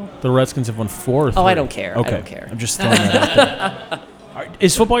Bowl. The Redskins have won 4 or 3. Oh, I don't care. I Okay. don't care. I'm just throwing that out there.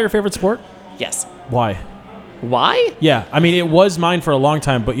 Is football your favorite sport? Yes. Why? Why? Yeah, I mean, it was mine for a long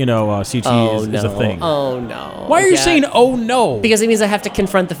time, but, CTE is a thing. Oh, no. Why are you Yeah. saying, oh, no? Because it means I have to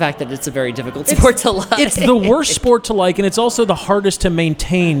confront the fact that it's a very difficult sport to like. It's the worst sport to like, and it's also the hardest to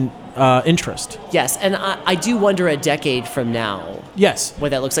maintain interest. Yes, and I do wonder a decade from now Yes. what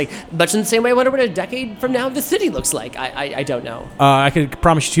that looks like. Much in the same way I wonder what a decade from now the city looks like. I don't know. I could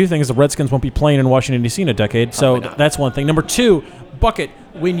promise you 2 things. The Redskins won't be playing in Washington, D.C. in a decade, so Probably not. that's one thing. Number 2, Bucket,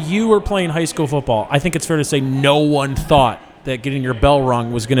 when you were playing high school football, I think it's fair to say no one thought that getting your bell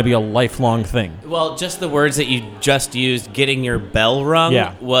rung was going to be a lifelong thing. Well, just the words that you just used, getting your bell rung,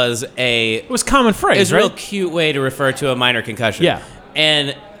 Yeah. was It was common phrase, It's a right? real cute way to refer to a minor concussion. Yeah.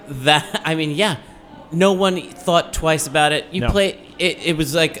 And that, I mean, yeah, no one thought twice about it. You No. play, it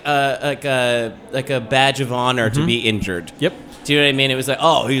was like a badge of honor to be injured. Yep. Do you know what I mean? It was like,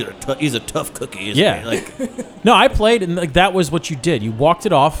 oh, he's a tough cookie, isn't Yeah. he? Like, No, I played, and that was what you did. You walked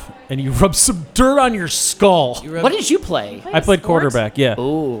it off, and you rubbed some dirt on your skull. What did you play? I played Sports? quarterback, yeah.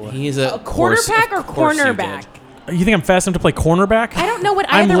 Ooh. he's a Quarterback or cornerback? You think I'm fast enough to play cornerback? I don't know what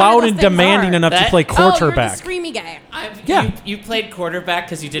I'm either one of loud those and things demanding are. enough to That- play Oh, you're the quarterback. screamy guy. Yeah. You played quarterback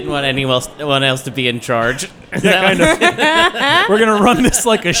because you didn't want anyone else to be in charge. Yeah, kind of. We're gonna run this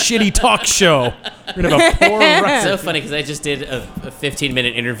like a shitty talk show. We're gonna have a poor It's so run. funny because I just did a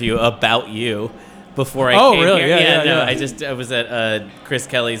 15-minute interview about you before I Oh, came really? here. Yeah, yeah. I was at Chris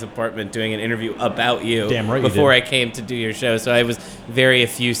Kelly's apartment doing an interview about you. Damn right you before did. I came to do your show. So I was very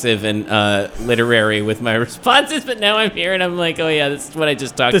effusive and literary with my responses. But now I'm here and I'm like, oh yeah, this is what I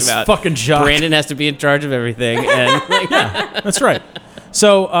just talked This about. fucking jock. Brandon has to be in charge of everything. And like, That's right.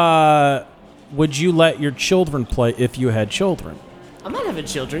 So, would you let your children play if you had children? I'm not having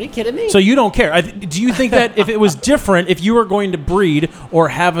children. Are you kidding me? So you don't care. Do you think that if it was different, if you were going to breed or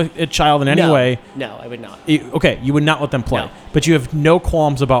have a child in any no. way, No, I would not. okay, you would not let them play, No. but you have no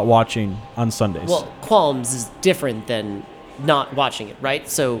qualms about watching on Sundays. Well, qualms is different than not watching it, right?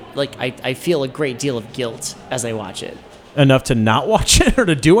 So, like, I feel a great deal of guilt as I watch it. Enough to not watch it or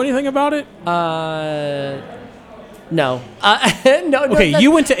to do anything about it? No. No. Okay, you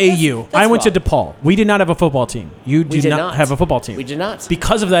went to AU. that's I went to wrong. DePaul. We did not have a football team. You We did not have a football team. We did not.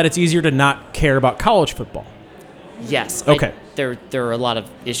 Because of that, it's easier to not care about college football. Yes. Okay. There are a lot of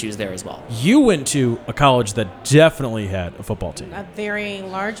issues there as well. You went to a college that definitely had a football team. A very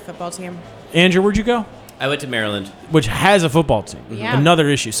large football team. Andrew, where'd you go? I went to Maryland. Which has a football team. Yeah. Another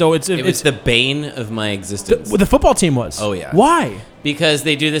issue. So it's It was the bane of my existence. the football team was. Oh, yeah. Why? Because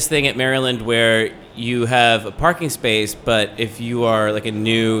they do this thing at Maryland where you have a parking space, but if you are like a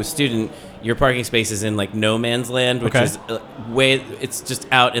new student, your parking space is in like no man's land, which Okay. is it's just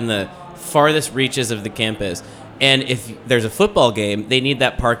out in the farthest reaches of the campus. And if there's a football game, they need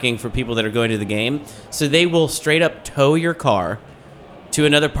that parking for people that are going to the game. So they will straight up tow your car to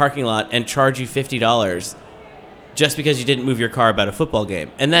another parking lot and charge you $50 just because you didn't move your car about a football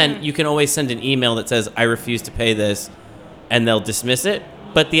game. And then you can always send an email that says, I refuse to pay this, and they'll dismiss it.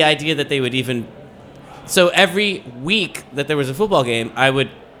 But the idea that they would even... So every week that there was a football game, I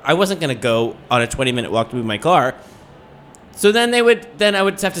wasn't going to go on a 20-minute walk to move my car. So then I would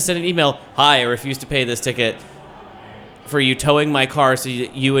have to send an email, hi, I refuse to pay this ticket for you towing my car so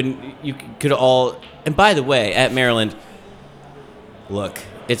you could all... And by the way, at Maryland, look,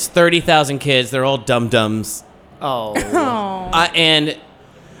 it's 30,000 kids. They're all dum-dums. Oh. And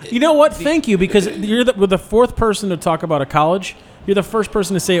You know what? Thank you, because you're the fourth person to talk about a college. You're the first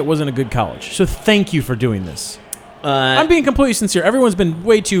person to say it wasn't a good college. So thank you for doing this. I'm being completely sincere. Everyone's been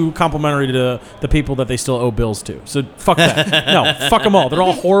way too complimentary to the people that they still owe bills to. So fuck that. No, fuck them all. They're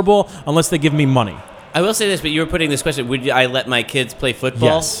all horrible unless they give me money. I will say this, but you were putting this question: would I let my kids play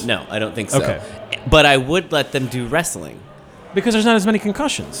football? Yes. No, I don't think so. Okay. But I would let them do wrestling. Because there's not as many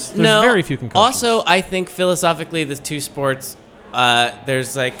concussions. There's very few concussions. Also, I think philosophically, the two sports,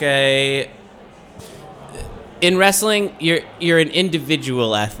 there's like in wrestling, you're an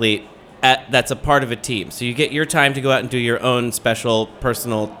individual athlete that's a part of a team. So you get your time to go out and do your own special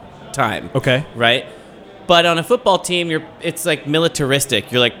personal time. Okay. Right? But on a football team, it's like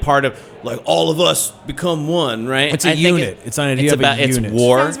militaristic. You're like part of, like, all of us become one, right? It's a unit. It's an idea of a unit. It's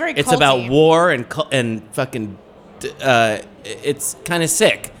war. Sounds very It's about culty. war and fucking. It's kind of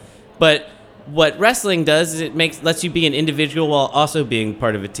sick. But what wrestling does is it lets you be an individual while also being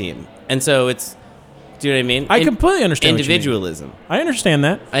part of a team. And so it's. Do you know what I mean? I completely understand what you mean. Individualism. I understand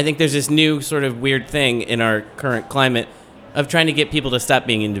that. I think there's this new sort of weird thing in our current climate of trying to get people to stop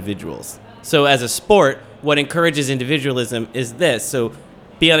being individuals. So as a sport, what encourages individualism is this. So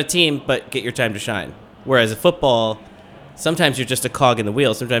be on a team, but get your time to shine. Whereas a football, sometimes you're just a cog in the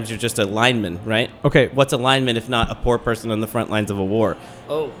wheel. Sometimes you're just a lineman, right? Okay. What's a lineman if not a poor person on the front lines of a war?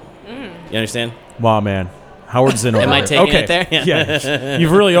 Oh. You understand? Wow, man. Howard Zinn over Am I here. taking Okay. it there? Yeah.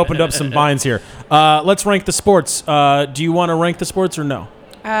 You've really opened up some minds here. Let's rank the sports. Do you want to rank the sports or no?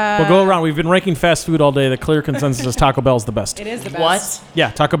 We'll go around. We've been ranking fast food all day. The clear consensus is Taco Bell's the best. It is the best. What?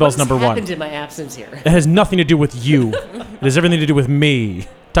 Yeah, Taco Bell's number What one. happened in my absence here? It has nothing to do with you. It has everything to do with me.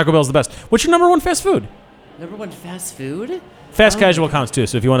 Taco Bell's the best. What's your number one fast food? Number one fast food? Fast casual counts too,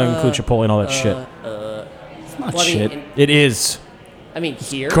 so if you want to include Chipotle and all that shit. It's not Well, shit. It is I mean,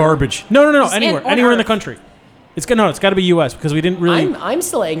 here. garbage. No. Just Anywhere. on Anywhere in the Earth. country. It's got to be U.S. because we didn't really. I'm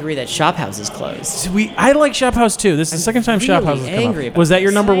still angry that Shop House is closed. I like Shop House too. This is the second time Shop really House has come angry up. about Was that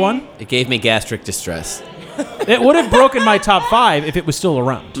your this. number one? It gave me gastric distress. It would have broken my top 5 if it was still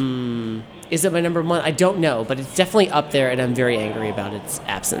around. Is it my number one? I don't know, but it's definitely up there, and I'm very angry about its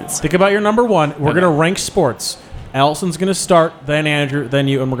absence. Think about your number one. We're going to rank sports. Allison's going to start, then Andrew, then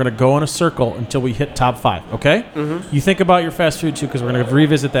you, and we're going to go in a circle until we hit top 5, okay? Mm-hmm. You think about your fast food, too, because we're going to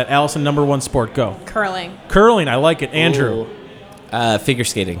revisit that. Allison, number one sport, go. Curling. Curling, I like it. Andrew. Figure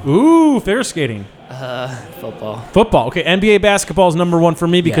skating. Ooh, figure skating. Football. Football. Okay, NBA basketball is number one for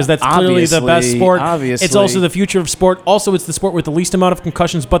me because Yeah, that's clearly the best obviously, sport. obviously. It's also the future of sport. Also, it's the sport with the least amount of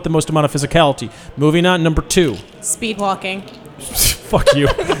concussions but the most amount of physicality. Moving on, number 2. Speed walking. Fuck you.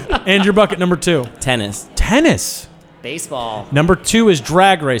 Andrew Bucket, number 2. Tennis. Tennis. Baseball. Number 2 is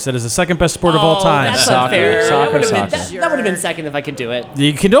drag race. That is the second best sport of all time. That's Soccer, unfair. soccer, that soccer. would have been second if I could do it.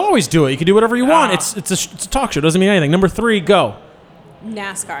 You can always do it. You can do whatever you want. It's a talk show. It doesn't mean anything. Number 3, go.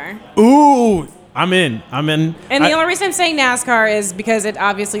 NASCAR. Ooh, I'm in. And the only reason I'm saying NASCAR is because it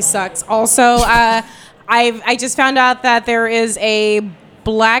obviously sucks. Also, I just found out that there is a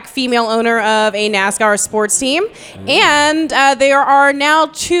black female owner of a NASCAR sports team, and there are now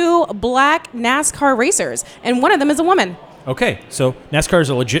 2 black NASCAR racers, and one of them is a woman. Okay, so NASCAR is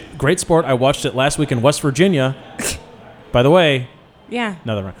a legit great sport. I watched it last week in West Virginia. By the way, Yeah.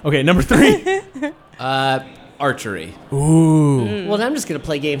 another one. Okay, number 3. Archery. Ooh. Well, then I'm just going to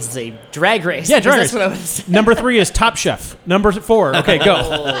play games and say drag race. Yeah, because drag that's race. what I would say. Number 3 is Top Chef. Number 4. Okay, go.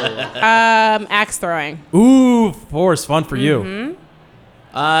 Axe throwing. Ooh, 4 is fun for you.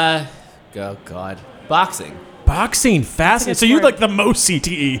 Oh, God. Boxing. Boxing, fascinating. So you sport. like the most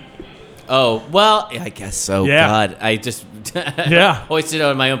CTE. Oh, well, I guess so. Yeah. God, I just Yeah. hoisted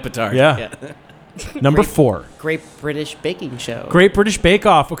on my own petard. Yeah. Number 4. Great British Baking Show. Great British Bake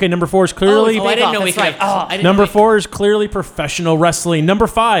Off. Okay, number 4 is clearly. I didn't know we That's could right. have. I didn't Number know we- 4 is clearly professional wrestling. Number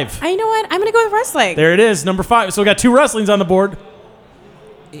 5. You know what? I'm gonna go with wrestling. There it is. Number 5. So we got 2 wrestlings on the board.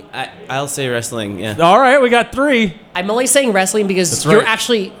 I'll say wrestling. Yeah. All right, we got 3. I'm only saying wrestling because That's you're right.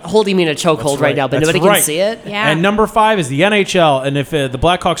 actually holding me in a chokehold right now, but That's nobody right. can see it. Yeah. And number 5 is the NHL. And if the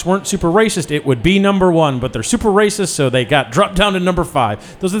Blackhawks weren't super racist, it would be number 1. But they're super racist, so they got dropped down to number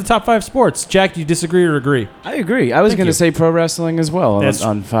 5. Those are the top 5 sports. Jack, do you disagree or agree? I agree. I was going you. to say pro wrestling as well That's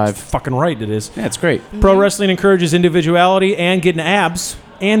on 5. Fucking right, it is. Yeah, it's great. Pro wrestling encourages individuality and getting abs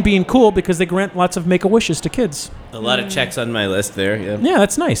and being cool because they grant lots of make-a-wishes to kids. A lot of checks on my list there. Yeah. Yeah,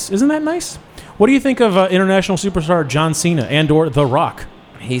 that's nice. Isn't that nice? What do you think of international superstar John Cena and/or The Rock?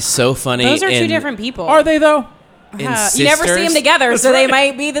 He's so funny. Those are 2 in- different people. Are they though? in You never see Sisters. them together, so they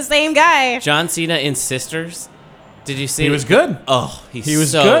might be the same guy. John Cena in Sisters. Did you see? He was good. Oh, He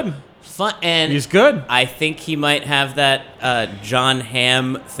was so good. Fun, and He's good. I think he might have that John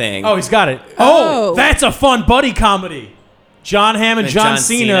Hamm thing. Oh, he's got it. Oh. Oh, that's a fun buddy comedy. John Hamm and And John John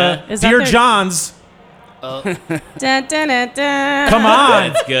Cena. Cena. Is that Dear their- Johns. Dun, dun, dun, dun. Come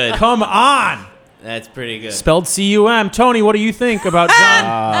on. That's good. Come on. That's pretty good. Spelled C-U-M. Tony, what do you think about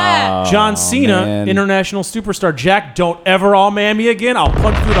John Cena, man. international superstar? Jack, don't ever all man me again. I'll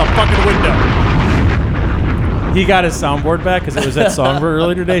punch through the fucking window. He got his soundboard back because it was at Songbird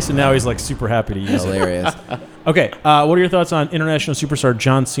earlier today, so now he's like super happy to use it. Hilarious. Okay, what are your thoughts on international superstar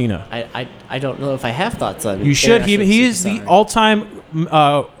John Cena? I don't know if I have thoughts on. You should. He international is the superstar.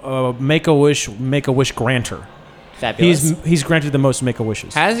 all-time Make-A-Wish granter. Fabulous. He's granted the most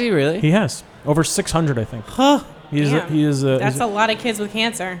Make-A-Wishes. Has he really? He has over 600, I think. Huh. He is. That's a lot of kids with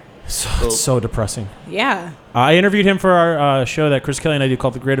cancer. It's so depressing. Yeah. I interviewed him for our show that Chris Kelly and I do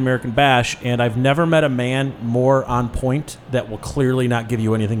called The Great American Bash, and I've never met a man more on point that will clearly not give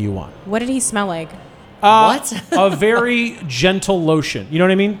you anything you want. What did he smell like? What? A very gentle lotion. You know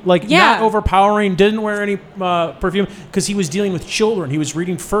what I mean? Like, Yeah. not overpowering, didn't wear any perfume, because he was dealing with children. He was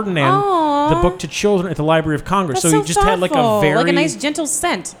reading Ferdinand, Aw. the book to children at the Library of Congress. That's so he just had like a thoughtful. very... like a nice gentle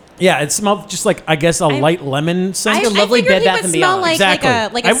scent. Yeah, it smelled just like, I guess, a light lemon scent. a lovely figured Bed he Bath would and smell Beyond. like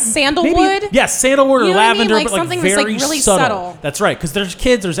Exactly. a sandalwood. Maybe, yeah, sandalwood or You know what I mean? lavender, Like but like something that's, like, very really subtle. subtle. That's right, because there's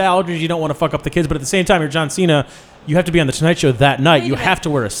kids, there's allergies, you don't want to fuck up the kids, but at the same time, you're John Cena, you have to be on the Tonight Show that night. You have to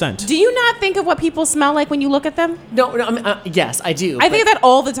wear a scent. Do you not think of what people smell like when you look at them? No, I mean, yes, I do. I think but of that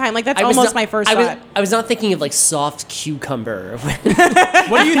all the time. Like that's I was almost not- my first I was, thought. I was not thinking of like soft cucumber, What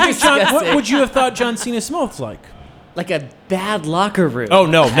do you think, John? What Disgusting. would you have thought John Cena smelled like? like a bad locker room. Oh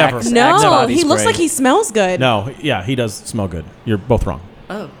no, never. No, body he looks spray. like he smells good. No, yeah, he does smell good. You're both wrong.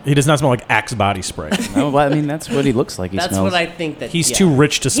 Oh. He does not smell like Axe body spray. No, well, I mean, that's what he looks like. He That's smells. what I think that He's yeah. too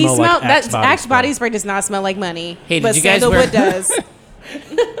rich to He smell smelled like Axe that body Axe spray. body spray does not smell like money. Hey, did but you guys sandalwood wear- does.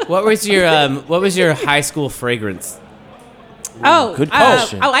 What was your high school fragrance? Oh, Good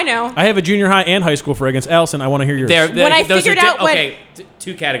question. Oh, I know. I have a junior high and high school fragrance. Allison, I want to hear yours. When I those figured are out what- okay,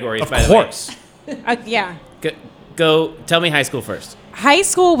 two categories. Of by course. Yeah. The way. Go. Tell me high school first. High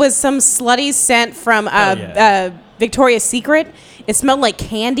school was some slutty scent from yeah. Victoria's Secret. It smelled like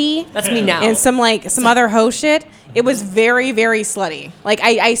candy. That's me now. And some other hoe shit. It was very, very slutty. Like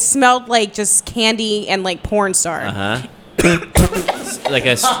I smelled like just candy and like porn star. Uh huh.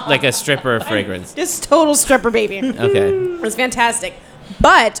 like a stripper fragrance. Just total stripper baby. Okay. It was fantastic.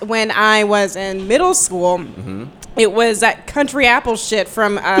 But when I was in middle school, it was that country apple shit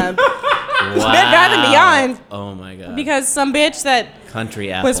from Bed Bath and Beyond. Oh my god. Because some bitch that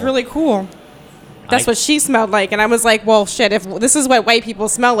country apple was really cool. That's what she smelled like. And I was like, well, shit, if this is what white people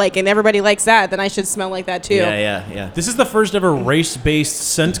smell like and everybody likes that, then I should smell like that too. Yeah. This is the first ever race-based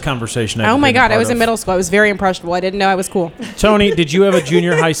scent conversation I've Oh my been God, part I was in of. middle school. I was very impressionable. I didn't know I was cool. Tony, did you have a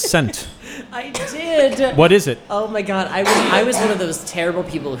junior high scent? I did. What is it? Oh my god, I was one of those terrible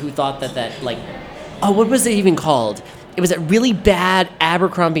people who thought that like, oh, what was it even called? It was that really bad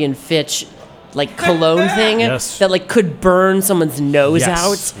Abercrombie and Fitch like cologne thing Yes. that like could burn someone's nose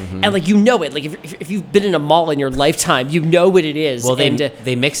Yes. out, and like you know it. Like if you've been in a mall in your lifetime, you know what it is. Well, and,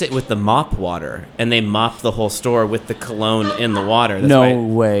 they mix it with the mop water, and they mop the whole store with the cologne in the water. That's No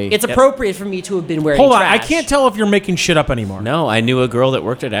why- way. it's appropriate for me to have been wearing. Hold on, trash. I can't tell if you're making shit up anymore. No, I knew a girl that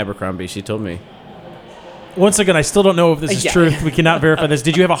worked at Abercrombie. She told me. Once again, I still don't know if this is Yeah. true. We cannot verify this.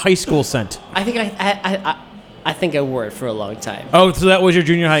 Did you have a high school scent? I think I think I wore it for a long time. Oh, so that was your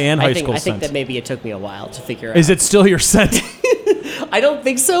junior high and high I think school I think scent. that maybe it took me a while to figure out. Is it still your scent? I don't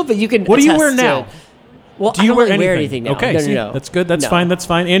think so, but you can. What do you attest wear to now? it. Well, Do you I don't wear really anything? wear anything now. Okay, no, see, no. that's good. That's No. fine. That's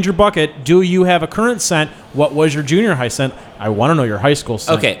fine. Andrew Bucket, do you have a current scent? What was your junior high scent? I want to know your high school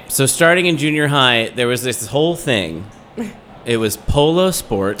scent. Okay, so starting in junior high, there was this whole thing. It was Polo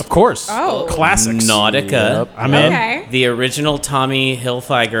Sport, Of course. Oh. Classics. Nautica, Yep. I'm in. Okay. the original Tommy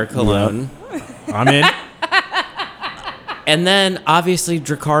Hilfiger cologne, I'm in. and then obviously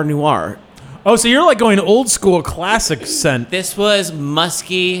Dracar Noir. Oh, so you're like going old school classic scent. This was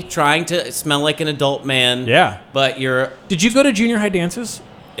musky, trying to smell like an adult man. Yeah. But you're. Did you go to junior high dances?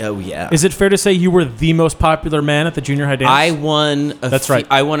 Oh yeah. Is it fair to say you were the most popular man at the junior high dance? I won. That's right.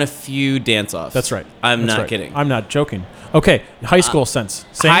 I won a few dance-offs. That's right. I'm That's not right. kidding. I'm not joking. Okay, high school scents.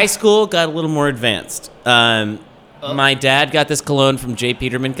 Same? High school got a little more advanced. My dad got this cologne from J.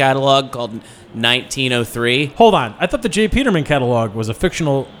 Peterman catalog called 1903. Hold on. I thought the J. Peterman catalog was a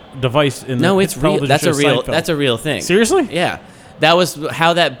fictional device in No, the it's real. television That's show a real. Seinfeld. That's a real thing. Seriously? Yeah. That was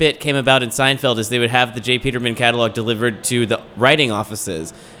how that bit came about in Seinfeld. Is they would have the J. Peterman catalog delivered to the writing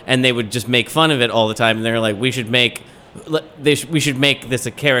offices, and they would just make fun of it all the time. And they're like, "We should make, we should make this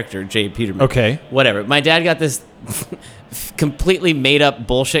a character, J. Peterman." Okay. Whatever. My dad got this completely made up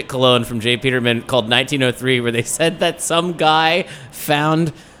bullshit cologne from J. Peterman called 1903, where they said that some guy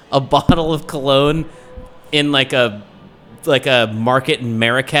found a bottle of cologne in like a market in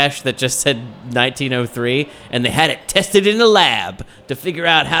Marrakesh that just said 1903, and they had it tested in a lab to figure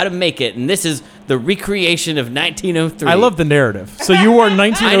out how to make it, and this is the recreation of 1903. I love the narrative. So you wore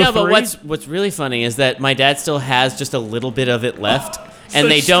 1903. I know, but what's really funny is that my dad still has just a little bit of it left, and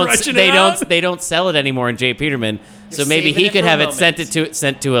they don't stretching it out? they don't sell it anymore in J. Peterman. So maybe saving he it could for a have it moment.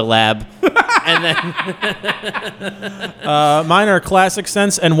 sent to a lab, and then Mine are classic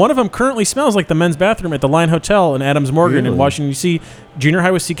scents, and one of them currently smells like the men's bathroom at the Line Hotel in Adams Morgan in Washington, D.C. Junior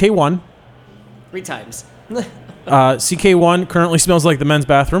high was CK1. 3 times. CK1 currently smells like the men's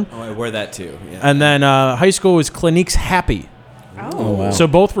bathroom. oh, I wear that too. Yeah. And then high school was Clinique's Happy. Oh, wow. So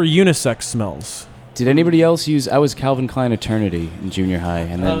both were unisex smells. Did anybody else use? I was Calvin Klein Eternity in junior high,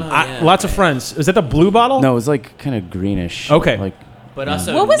 and then Lots of friends. Is that the blue bottle? no, it was like kind of greenish. Okay. Like But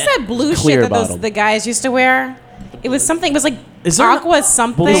also, What was that blue Clear shit that bottle. the guys used to wear? It was something. It was like Is there- aqua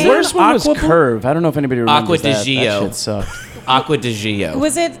something. the worst one was Aqua Blue? Curve. I don't know if anybody remembers Aqua that. di Gio. That shit sucked. Aqua di Gio.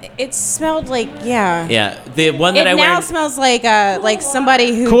 Was it? It smelled like Yeah, the one that It I now wear. smells like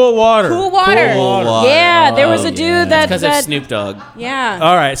somebody who Cool water. Cool water. Cool water. Yeah, there was a dude that Because of Snoop Dogg. Yeah.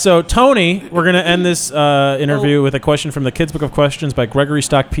 All right, so Tony, we're going to end this interview with a question from the Kids Book of Questions by Gregory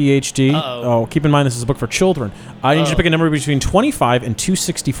Stock, PhD. Uh-oh. Oh, keep in mind this is a book for children. I need you to pick a number between 25 and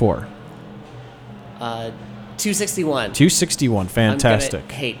 264. 261. 261, fantastic. I'm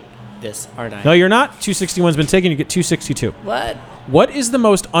gonna hate this, aren't I? No, you're not. 261's been taken. You get 262. What? What is the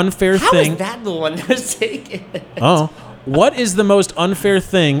most unfair How thing? is that the one that was taken? Oh, what is the most unfair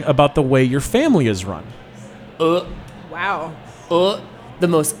thing about the way your family is run? Wow. The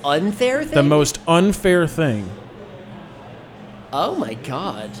most unfair thing? The most unfair thing. Oh my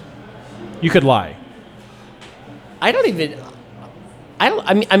god. You could lie. I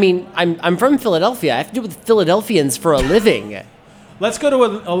mean, I'm from Philadelphia. I have to do with Philadelphians for a living. Let's go to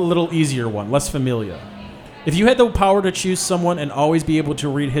a little easier one, less familiar. If you had the power to choose someone and always be able to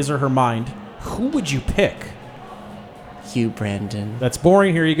read his or her mind, who would you pick? You, Brandon. That's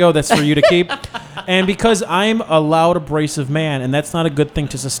boring. Here you go. That's for you to keep. And because I'm a loud, abrasive man, and that's not a good thing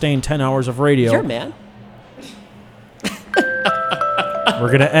to sustain 10 hours of radio, You're a man. we're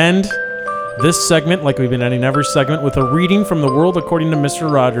going to end this segment, like we've been ending every segment, with a reading from The World According to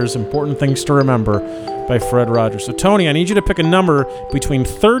Mr. Rogers, Important Things to Remember, by Fred Rogers. So, Tony, I need you to pick a number between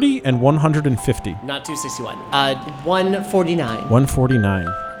 30 and 150. Not 261. 149. 149.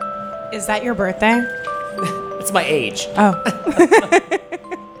 Is that your birthday? It's my age. Oh.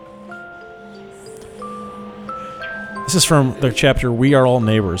 This is from the chapter We Are All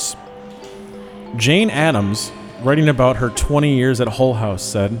Neighbors. Jane Addams, writing about her 20 years at Hull House,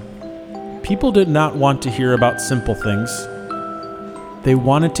 said, "People did not want to hear about simple things. They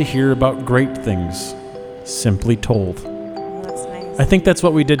wanted to hear about great things, simply told." That's nice. I think that's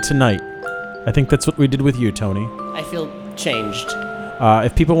what we did tonight. I think that's what we did with you, Tony. I feel changed.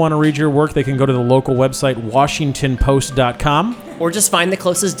 If people want to read your work, they can go to the local website, WashingtonPost.com. Or just find the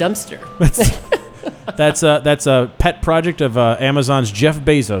closest dumpster. That's a pet project of Amazon's Jeff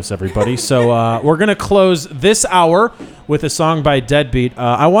Bezos, everybody. So we're going to close this hour with a song by Deadbeat.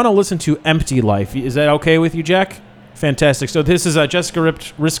 I want to listen to Empty Life. Is that okay with you, Jack? Fantastic. So this is Jessica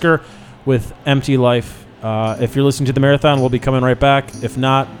Risker with Empty Life. If you're listening to the marathon, we'll be coming right back. If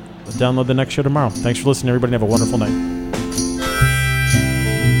not, download the next show tomorrow. Thanks for listening, everybody. Have a wonderful night.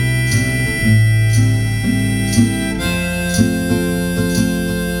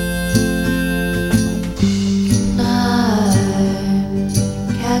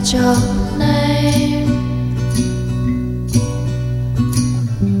 Catch your name.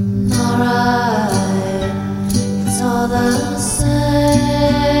 Alright, it's all the same.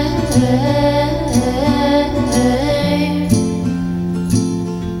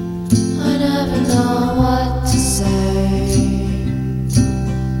 I never know what to say.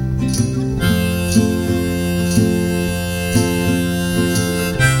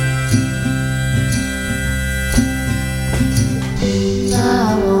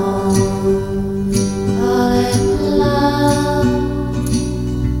 I won't fall in love.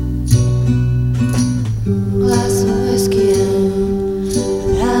 Glass of whiskey and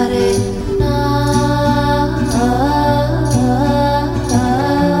I've had enough.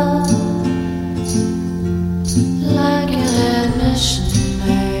 Like an admission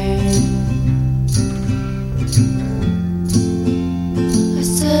made. I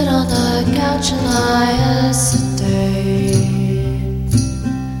sit on the couch and I hesitate.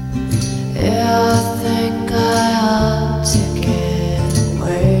 Yeah, I think I ought to get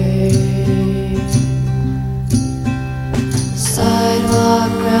away. Sidewalk,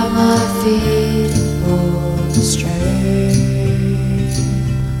 grab my feet and pull straight.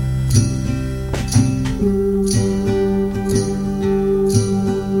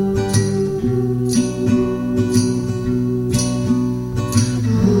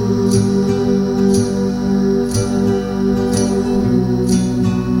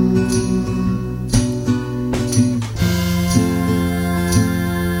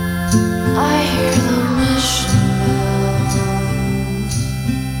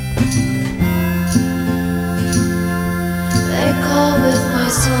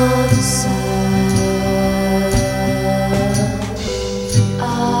 saw the sun. I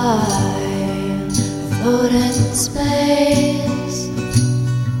float in space.